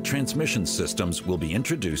and data transmission systems will be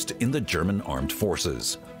introduced in the German armed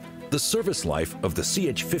forces. The service life of the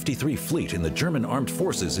CH-53 fleet in the German armed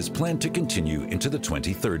forces is planned to continue into the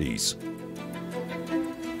 2030s.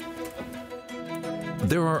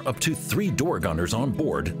 There are up to 3 door gunners on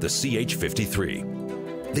board the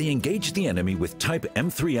CH-53. They engage the enemy with Type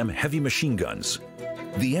M3M heavy machine guns.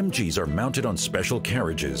 The MGs are mounted on special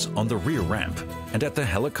carriages on the rear ramp and at the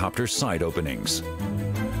helicopter side openings.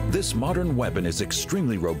 This modern weapon is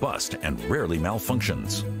extremely robust and rarely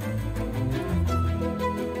malfunctions.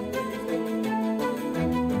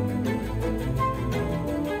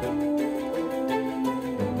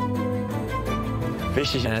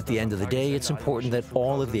 At the end of the day, it's important that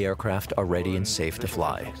all of the aircraft are ready and safe to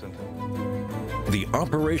fly. The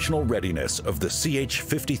operational readiness of the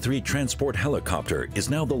CH-53 transport helicopter is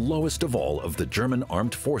now the lowest of all of the German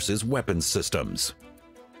armed forces weapons systems.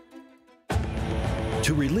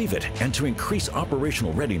 To relieve it and to increase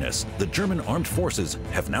operational readiness, the German armed forces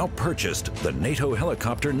have now purchased the NATO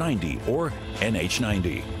Helicopter 90, or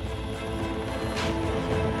NH90.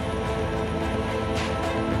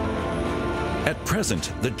 At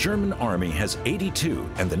present, the German Army has 82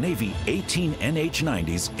 and the Navy 18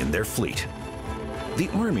 NH90s in their fleet. The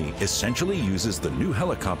Army essentially uses the new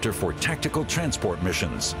helicopter for tactical transport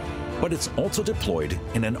missions, but it's also deployed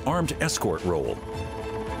in an armed escort role.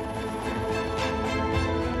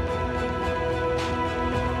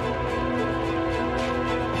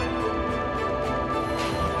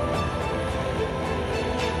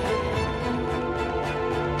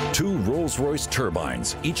 Two Rolls-Royce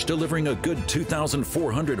turbines, each delivering a good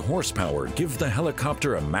 2,400 horsepower, give the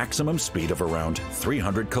helicopter a maximum speed of around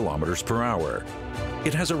 300 kilometers per hour.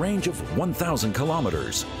 It has a range of 1,000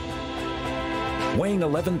 kilometers. Weighing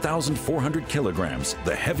 11,400 kilograms,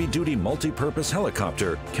 the heavy-duty multi-purpose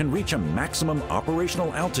helicopter can reach a maximum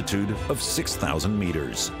operational altitude of 6,000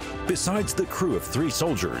 meters. Besides the crew of 3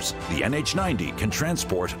 soldiers, the NH90 can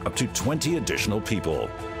transport up to 20 additional people.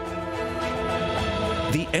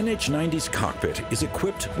 The NH90's cockpit is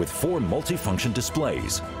equipped with 4 multifunction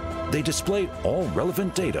displays. They display all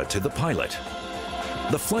relevant data to the pilot.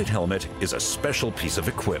 The flight helmet is a special piece of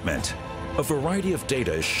equipment. A variety of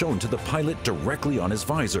data is shown to the pilot directly on his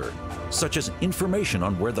visor, such as information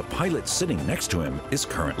on where the pilot sitting next to him is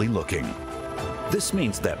currently looking. This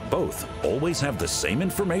means that both always have the same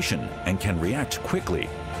information and can react quickly,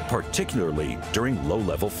 particularly during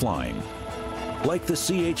low-level flying. Like the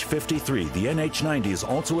CH-53, the NH90 is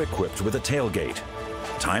also equipped with a tailgate.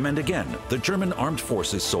 Time and again, the German Armed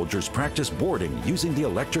Forces soldiers practice boarding using the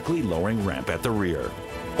electrically lowering ramp at the rear.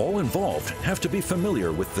 All involved have to be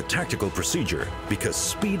familiar with the tactical procedure because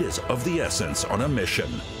speed is of the essence on a mission.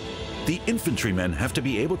 The infantrymen have to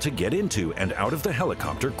be able to get into and out of the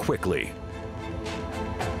helicopter quickly.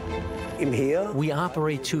 We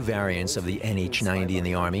operate 2 variants of the NH90 in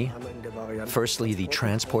the Army. Firstly, the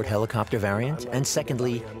transport helicopter variant, and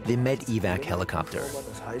secondly, the med-evac helicopter.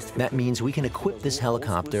 That means we can equip this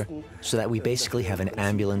helicopter so that we basically have an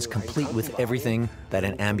ambulance complete with everything that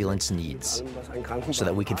an ambulance needs, so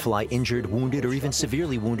that we can fly injured, wounded, or even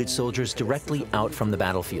severely wounded soldiers directly out from the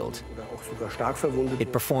battlefield.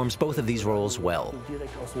 It performs both of these roles well.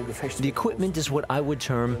 The equipment is what I would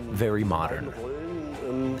term very modern.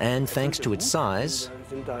 And thanks to its size,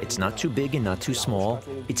 it's not too big and not too small,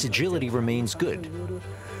 its agility remains good,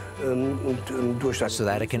 so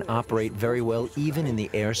that it can operate very well even in the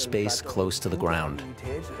airspace close to the ground.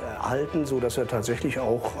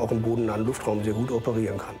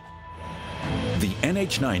 The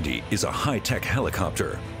NH90 is a high-tech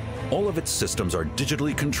helicopter. All of its systems are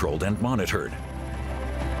digitally controlled and monitored.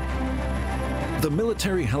 The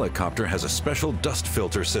military helicopter has a special dust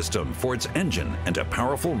filter system for its engine and a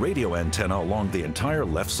powerful radio antenna along the entire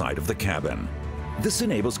left side of the cabin. This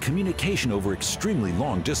enables communication over extremely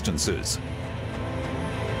long distances.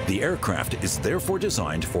 The aircraft is therefore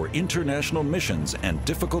designed for international missions and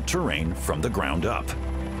difficult terrain from the ground up.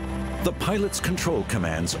 The pilot's control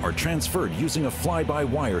commands are transferred using a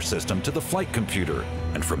fly-by-wire system to the flight computer,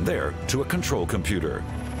 and from there to a control computer.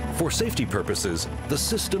 For safety purposes, the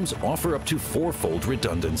systems offer up to 4-fold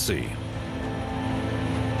redundancy.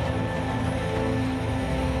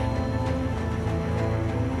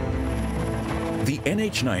 The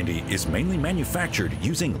NH90 is mainly manufactured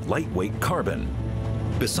using lightweight carbon.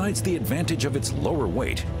 Besides the advantage of its lower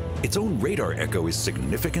weight, its own radar echo is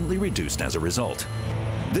significantly reduced as a result.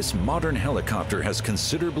 This modern helicopter has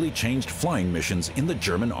considerably changed flying missions in the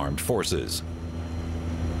German armed forces.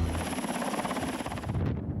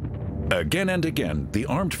 Again and again, the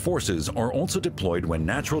armed forces are also deployed when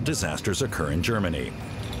natural disasters occur in Germany.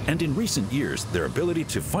 And in recent years, their ability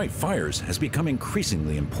to fight fires has become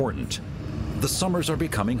increasingly important. The summers are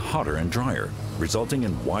becoming hotter and drier, resulting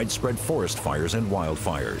in widespread forest fires and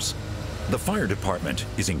wildfires. The fire department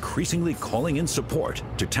is increasingly calling in support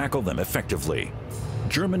to tackle them effectively.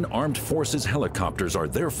 German armed forces helicopters are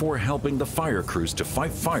therefore helping the fire crews to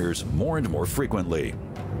fight fires more and more frequently.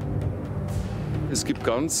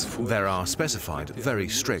 There are specified, very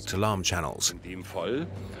strict alarm channels.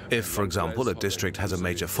 If, for example, a district has a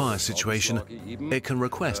major fire situation, it can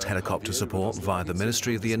request helicopter support via the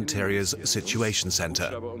Ministry of the Interior's Situation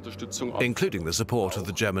Center, including the support of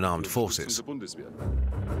the German Armed Forces.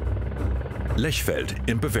 Lechfeld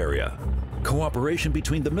in Bavaria. Cooperation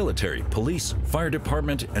between the military, police, fire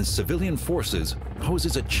department, and civilian forces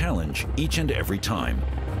poses a challenge each and every time,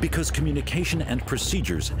 because communication and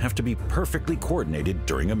procedures have to be perfectly coordinated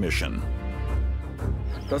during a mission.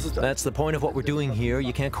 That's the point of what we're doing here.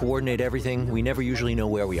 You can't coordinate everything. We never usually know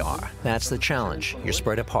where we are. That's the challenge. You're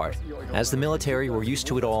spread apart. As the military, we're used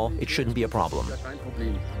to it all. It shouldn't be a problem.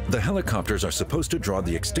 The helicopters are supposed to draw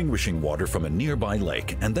the extinguishing water from a nearby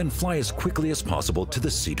lake and then fly as quickly as possible to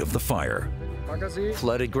the seat of the fire.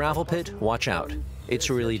 Flooded gravel pit? Watch out. It's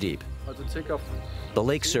really deep. The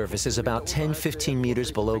lake surface is about 10-15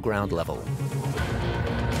 meters below ground level.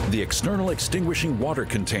 The external extinguishing water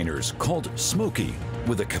containers, called Smoky,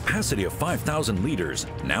 with a capacity of 5,000 liters,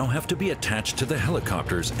 now have to be attached to the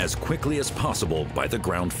helicopters as quickly as possible by the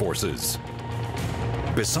ground forces.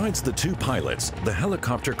 Besides the 2 pilots, the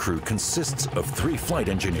helicopter crew consists of 3 flight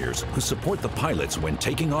engineers who support the pilots when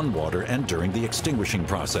taking on water and during the extinguishing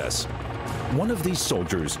process. One of these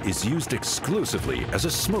soldiers is used exclusively as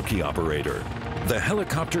a Smoky operator. The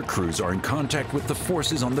helicopter crews are in contact with the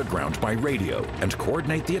forces on the ground by radio and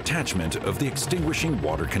coordinate the attachment of the extinguishing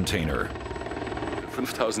water container.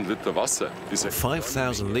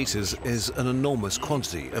 5,000 liters is an enormous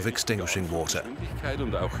quantity of extinguishing water.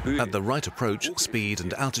 At the right approach, speed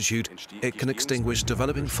and altitude, it can extinguish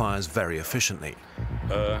developing fires very efficiently.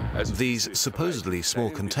 These supposedly small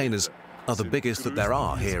containers are the biggest that there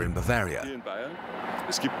are here in Bavaria.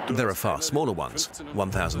 There are far smaller ones,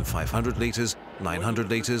 1,500 liters, 900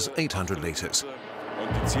 liters, 800 liters.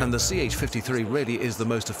 And the CH-53 really is the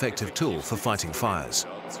most effective tool for fighting fires.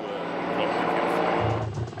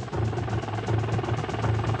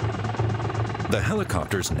 The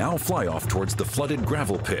helicopters now fly off towards the flooded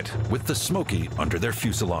gravel pit with the Smoky under their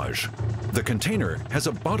fuselage. The container has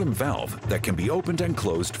a bottom valve that can be opened and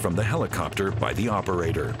closed from the helicopter by the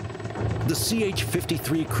operator. The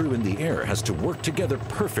CH-53 crew in the air has to work together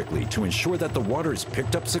perfectly to ensure that the water is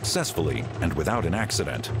picked up successfully and without an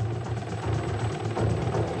accident.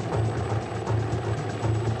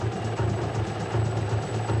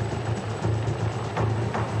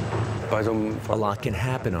 A lot can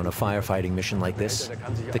happen on a firefighting mission like this.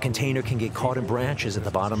 The container can get caught in branches at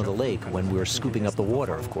the bottom of the lake when we're scooping up the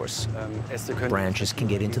water, of course. Branches can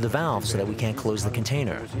get into the valve so that we can't close the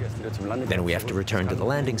container. Then we have to return to the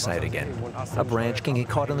landing site again. A branch can get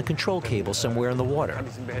caught on the control cable somewhere in the water,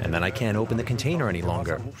 and then I can't open the container any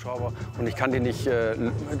longer.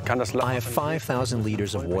 I have 5,000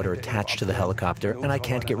 liters of water attached to the helicopter, and I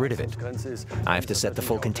can't get rid of it. I have to set the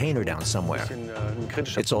full container down somewhere.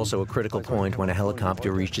 It's also a critical point when a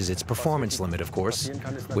helicopter reaches its performance limit, of course.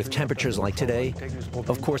 With temperatures like today,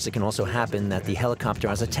 of course it can also happen that the helicopter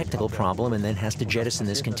has a technical problem and then has to jettison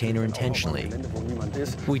this container intentionally.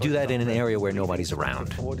 We do that in an area where nobody's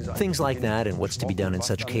around. Things like that and what's to be done in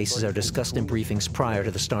such cases are discussed in briefings prior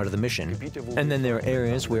to the start of the mission. And then there are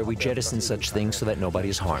areas where we jettison such things so that nobody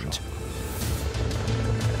is harmed.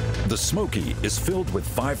 The Smoky is filled with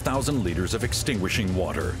 5,000 liters of extinguishing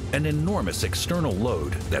water, an enormous external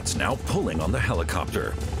load that's now pulling on the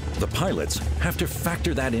helicopter. The pilots have to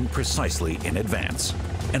factor that in precisely in advance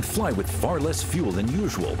and fly with far less fuel than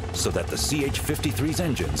usual so that the CH-53's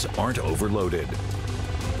engines aren't overloaded.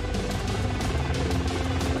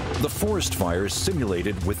 The forest fire is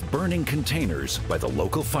simulated with burning containers by the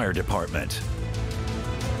local fire department.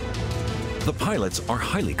 The pilots are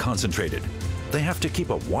highly concentrated. They have to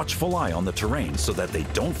keep a watchful eye on the terrain so that they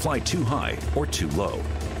don't fly too high or too low.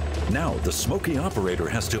 Now, the Smoky operator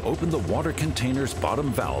has to open the water container's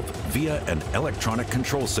bottom valve via an electronic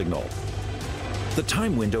control signal. The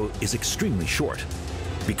time window is extremely short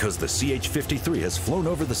because the CH-53 has flown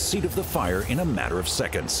over the seat of the fire in a matter of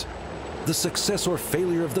seconds. The success or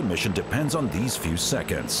failure of the mission depends on these few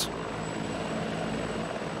seconds.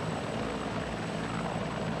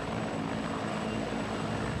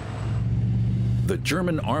 The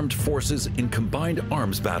German armed forces in combined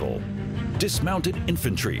arms battle. Dismounted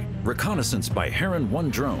infantry, reconnaissance by Heron 1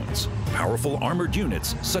 drones, powerful armored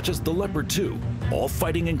units such as the Leopard 2, all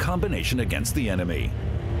fighting in combination against the enemy.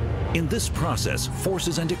 In this process,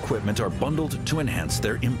 forces and equipment are bundled to enhance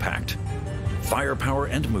their impact. Firepower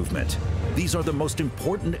and movement. These are the most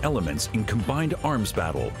important elements in combined arms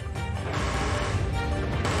battle.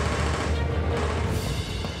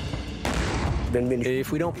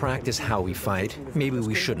 If we don't practice how we fight, maybe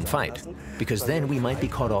we shouldn't fight, because then we might be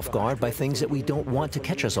caught off guard by things that we don't want to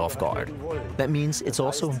catch us off guard. That means it's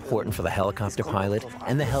also important for the helicopter pilot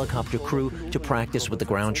and the helicopter crew to practice with the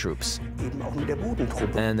ground troops,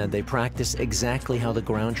 and that they practice exactly how the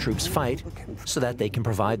ground troops fight so that they can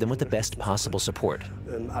provide them with the best possible support.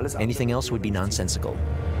 Anything else would be nonsensical.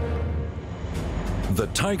 The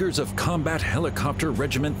Tigers of Combat Helicopter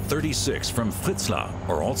Regiment 36 from Fritzlar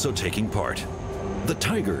are also taking part. The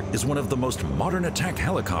Tiger is one of the most modern attack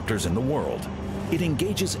helicopters in the world. It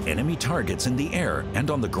engages enemy targets in the air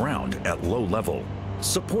and on the ground at low level.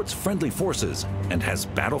 supports friendly forces, and has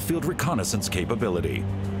battlefield reconnaissance capability.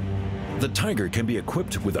 The Tiger can be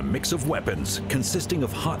equipped with a mix of weapons consisting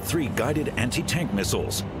of Hot 3 guided anti-tank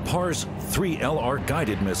missiles, PARS 3LR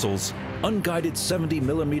guided missiles, unguided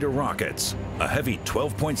 70mm rockets, a heavy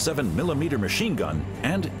 12.7mm machine gun,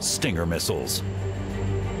 and Stinger missiles.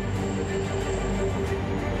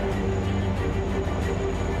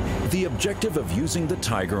 The objective of using the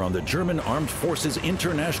Tiger on the German Armed Forces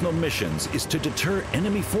international missions is to deter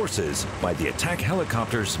enemy forces by the attack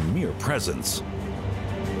helicopter's mere presence.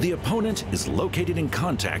 The opponent is located in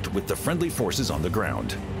contact with the friendly forces on the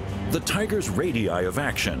ground. The Tiger's radii of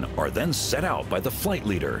action are then set out by the flight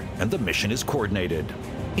leader, and the mission is coordinated.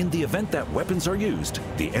 In the event that weapons are used,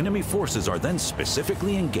 the enemy forces are then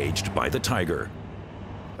specifically engaged by the Tiger.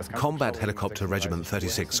 Combat Helicopter Regiment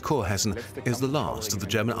 36 Kurhessen is the last of the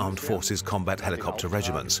German Armed Forces combat helicopter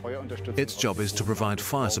regiments. Its job is to provide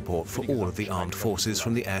fire support for all of the armed forces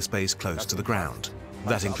from the airspace close to the ground.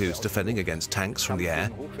 That includes defending against tanks from the air,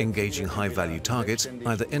 engaging high-value targets,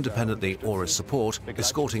 either independently or as support,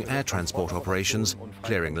 escorting air transport operations,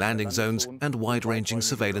 clearing landing zones, and wide-ranging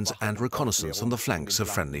surveillance and reconnaissance on the flanks of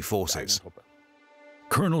friendly forces.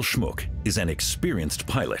 Colonel Schmuck is an experienced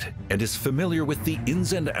pilot and is familiar with the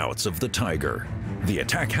ins and outs of the Tiger. The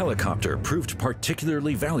attack helicopter proved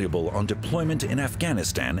particularly valuable on deployment in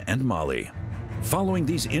Afghanistan and Mali. Following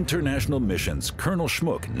these international missions, Colonel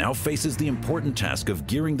Schmuck now faces the important task of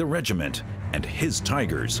gearing the regiment and his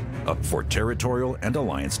Tigers up for territorial and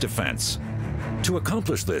alliance defense. To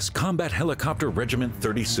accomplish this, Combat Helicopter Regiment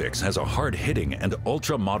 36 has a hard-hitting and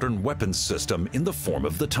ultra-modern weapons system in the form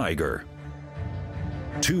of the Tiger.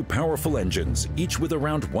 Two powerful engines, each with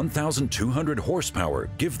around 1,200 horsepower,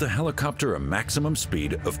 give the helicopter a maximum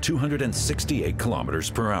speed of 268 kilometers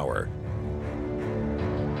per hour.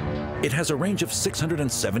 It has a range of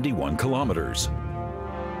 671 kilometers.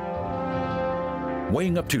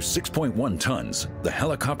 Weighing up to 6.1 tons, the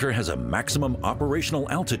helicopter has a maximum operational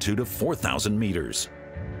altitude of 4,000 meters.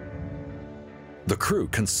 The crew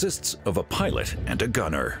consists of a pilot and a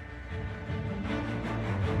gunner.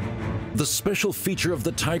 The special feature of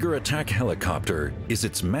the Tiger attack helicopter is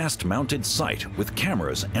its mast-mounted sight with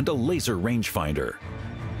cameras and a laser rangefinder.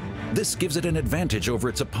 This gives it an advantage over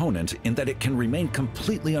its opponent in that it can remain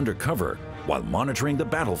completely undercover while monitoring the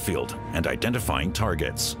battlefield and identifying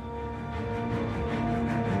targets.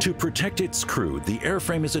 To protect its crew, the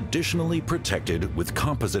airframe is additionally protected with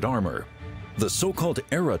composite armor. The so-called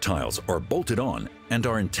ERA tiles are bolted on and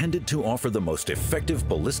are intended to offer the most effective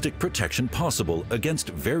ballistic protection possible against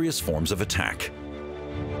various forms of attack.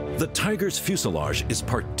 The Tiger's fuselage is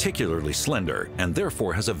particularly slender and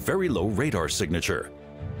therefore has a very low radar signature.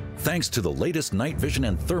 Thanks to the latest night vision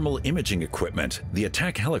and thermal imaging equipment, the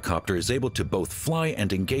attack helicopter is able to both fly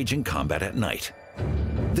and engage in combat at night.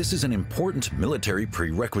 This is an important military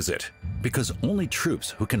prerequisite, because only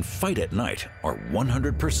troops who can fight at night are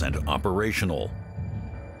 100% operational.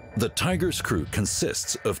 The Tiger's crew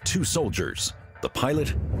consists of 2 soldiers, the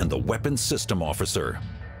pilot and the weapons system officer.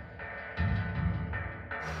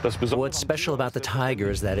 What's special about the Tiger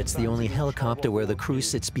is that it's the only helicopter where the crew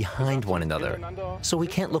sits behind one another, so we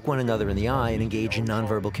can't look one another in the eye and engage in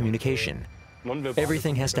nonverbal communication.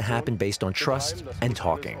 Everything has to happen based on trust and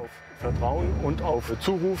talking. And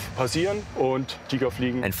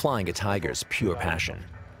flying a Tiger is pure passion,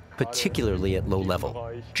 particularly at low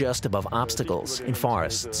level, just above obstacles in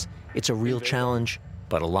forests. It's a real challenge,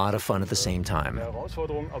 but a lot of fun at the same time.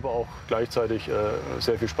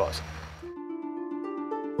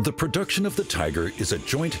 The production of the Tiger is a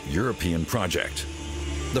joint European project.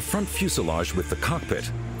 The front fuselage with the cockpit,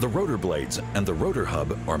 the rotor blades, and the rotor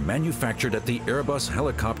hub are manufactured at the Airbus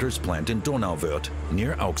Helicopters plant in Donauwörth,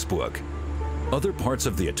 near Augsburg. Other parts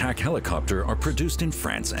of the attack helicopter are produced in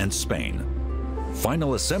France and Spain.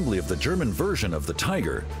 Final assembly of the German version of the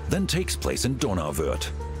Tiger then takes place in Donauwörth.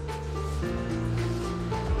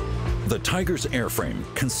 The Tiger's airframe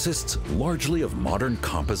consists largely of modern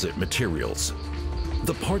composite materials.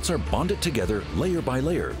 The parts are bonded together layer by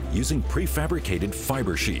layer using prefabricated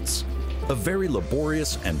fiber sheets. A very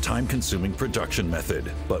laborious and time-consuming production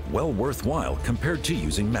method, but well worthwhile compared to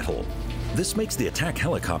using metal. This makes the attack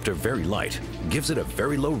helicopter very light, gives it a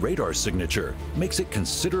very low radar signature, makes it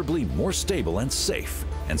considerably more stable and safe,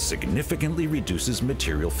 and significantly reduces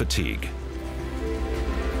material fatigue.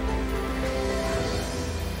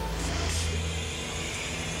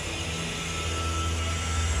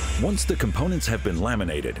 Once the components have been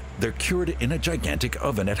laminated, they're cured in a gigantic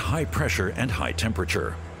oven at high pressure and high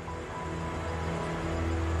temperature.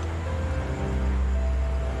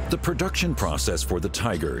 The production process for the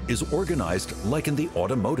Tiger is organized like in the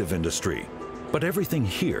automotive industry. But everything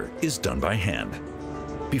here is done by hand.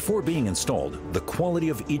 Before being installed, the quality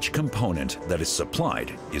of each component that is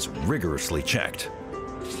supplied is rigorously checked.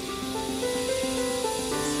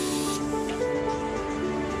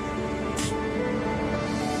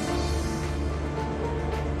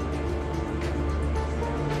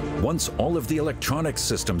 Once all of the electronic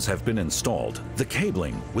systems have been installed, the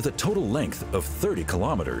cabling, with a total length of 30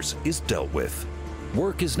 kilometers, is dealt with.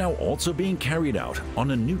 Work is now also being carried out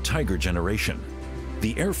on a new Tiger generation.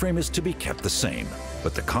 The airframe is to be kept the same,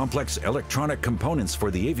 but the complex electronic components for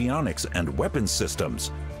the avionics and weapons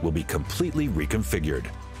systems will be completely reconfigured.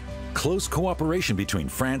 Close cooperation between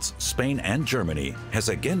France, Spain, and Germany has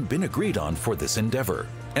again been agreed on for this endeavor.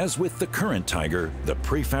 As with the current Tiger, the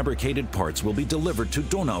prefabricated parts will be delivered to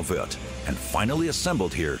Donauwörth and finally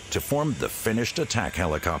assembled here to form the finished attack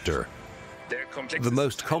helicopter. The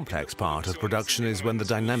most complex part of production is when the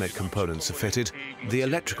dynamic components are fitted, the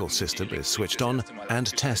electrical system is switched on and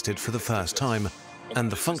tested for the first time, and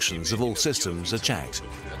the functions of all systems are checked.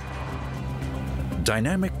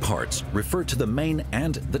 Dynamic parts refer to the main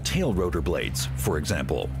and the tail rotor blades, for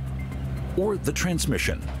example, or the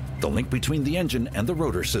transmission, the link between the engine and the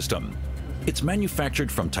rotor system. It's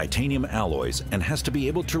manufactured from titanium alloys and has to be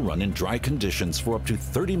able to run in dry conditions for up to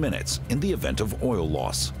 30 minutes in the event of oil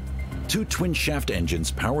loss. 2 twin-shaft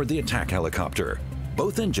engines power the attack helicopter.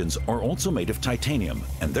 Both engines are also made of titanium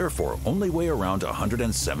and therefore only weigh around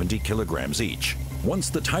 170 kilograms each. Once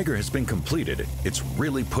the Tiger has been completed, it's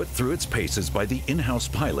really put through its paces by the in-house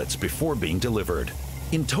pilots before being delivered.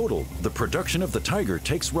 In total, the production of the Tiger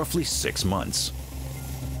takes roughly 6 months.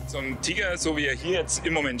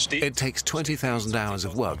 It takes 20,000 hours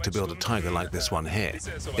of work to build a Tiger like this one here.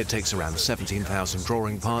 It takes around 17,000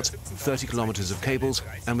 drawing parts, 30 kilometers of cables,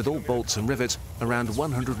 and with all bolts and rivets, around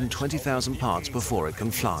 120,000 parts before it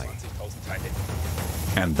can fly.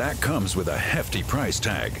 And that comes with a hefty price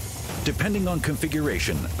tag. Depending on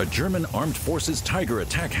configuration, a German Armed Forces Tiger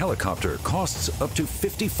attack helicopter costs up to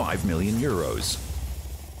 55 million euros.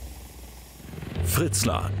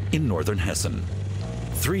 Fritzlar in northern Hessen.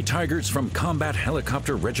 3 Tigers from Combat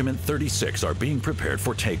Helicopter Regiment 36 are being prepared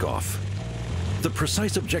for takeoff. The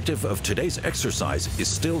precise objective of today's exercise is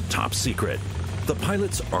still top secret. The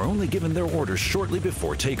pilots are only given their orders shortly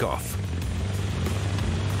before takeoff.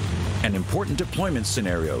 An important deployment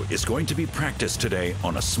scenario is going to be practiced today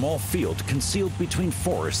on a small field concealed between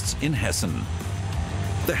forests in Hessen.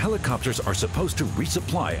 The helicopters are supposed to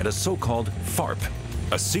resupply at a so-called FARP,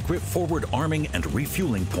 a secret forward arming and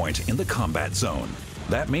refueling point in the combat zone.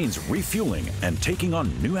 That means refueling and taking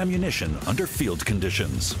on new ammunition under field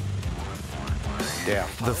conditions.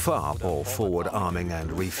 The FARP, or Forward Arming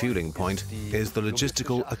and Refueling Point, is the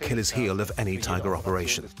logistical Achilles heel of any Tiger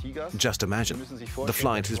operation. Just imagine, the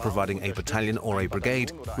flight is providing a battalion or a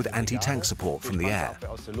brigade with anti-tank support from the air.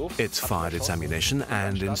 It's fired its ammunition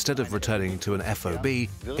and instead of returning to an FOB,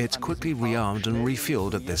 it's quickly rearmed and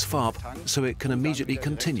refueled at this FARP so it can immediately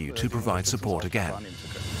continue to provide support again.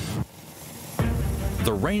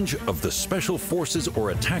 The range of the Special Forces or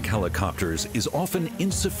attack helicopters is often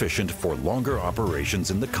insufficient for longer operations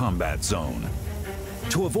in the combat zone.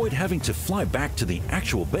 To avoid having to fly back to the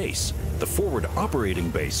actual base, the Forward Operating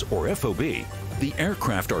Base or FOB, the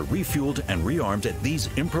aircraft are refueled and rearmed at these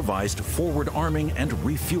improvised forward arming and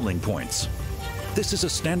refueling points. This is a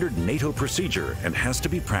standard NATO procedure and has to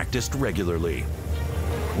be practiced regularly.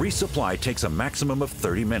 Resupply takes a maximum of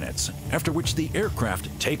 30 minutes, after which the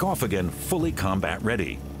aircraft take off again fully combat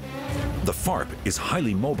ready. The FARP is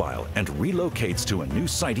highly mobile and relocates to a new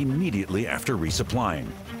site immediately after resupplying.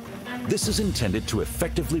 This is intended to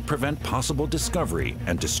effectively prevent possible discovery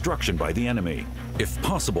and destruction by the enemy. If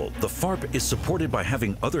possible, the FARP is supported by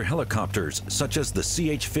having other helicopters such as the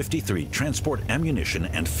CH-53 transport ammunition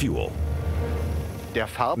and fuel.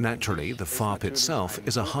 Naturally, the FARP itself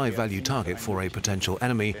is a high-value target for a potential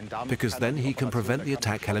enemy because then he can prevent the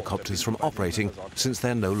attack helicopters from operating since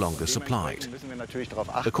they're no longer supplied.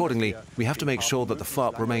 Accordingly, we have to make sure that the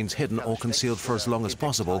FARP remains hidden or concealed for as long as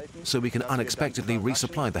possible so we can unexpectedly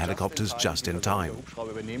resupply the helicopters just in time,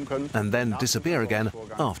 and then disappear again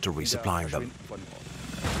after resupplying them.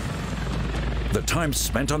 The time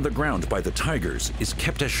spent on the ground by the Tigers is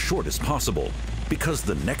kept as short as possible because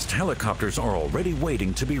the next helicopters are already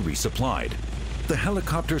waiting to be resupplied. The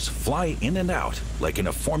helicopters fly in and out like in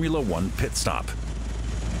a Formula One pit stop.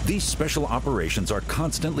 These special operations are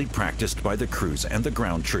constantly practiced by the crews and the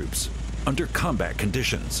ground troops under combat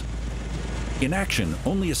conditions. In action,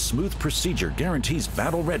 only a smooth procedure guarantees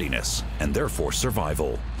battle readiness and therefore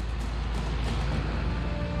survival.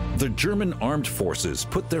 The German armed forces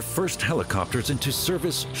put their first helicopters into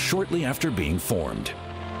service shortly after being formed.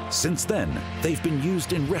 Since then, they've been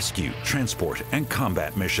used in rescue, transport, and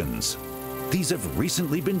combat missions. These have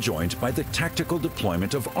recently been joined by the tactical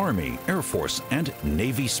deployment of Army, Air Force, and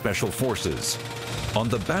Navy Special Forces. On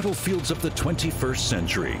the battlefields of the 21st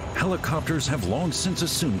century, helicopters have long since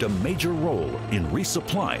assumed a major role in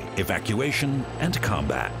resupply, evacuation, and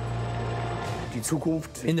combat.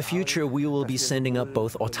 In the future, we will be sending up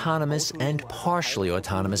both autonomous and partially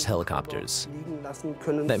autonomous helicopters.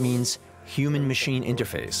 That means human-machine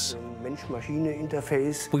interface.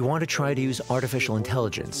 We want to try to use artificial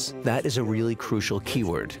intelligence. That is a really crucial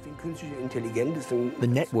keyword. The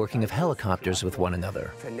networking of helicopters with one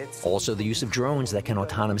another. Also the use of drones that can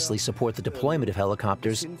autonomously support the deployment of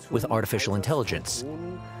helicopters with artificial intelligence.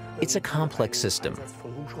 It's a complex system.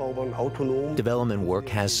 Development work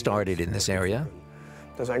has started in this area.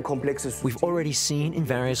 We've already seen in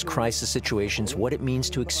various crisis situations what it means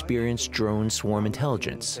to experience drone swarm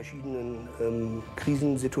intelligence.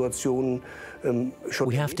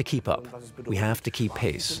 We have to keep up. We have to keep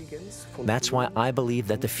pace. That's why I believe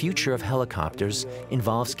that the future of helicopters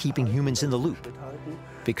involves keeping humans in the loop,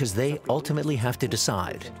 because they ultimately have to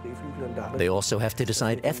decide. They also have to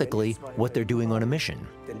decide ethically what they're doing on a mission.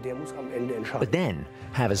 But then,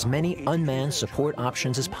 have as many unmanned support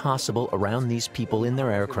options as possible around these people in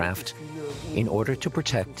their aircraft in order to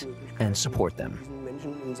protect and support them.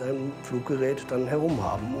 In seinem Fluggerät dann herum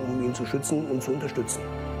haben, ihn zu schützen und zu unterstützen.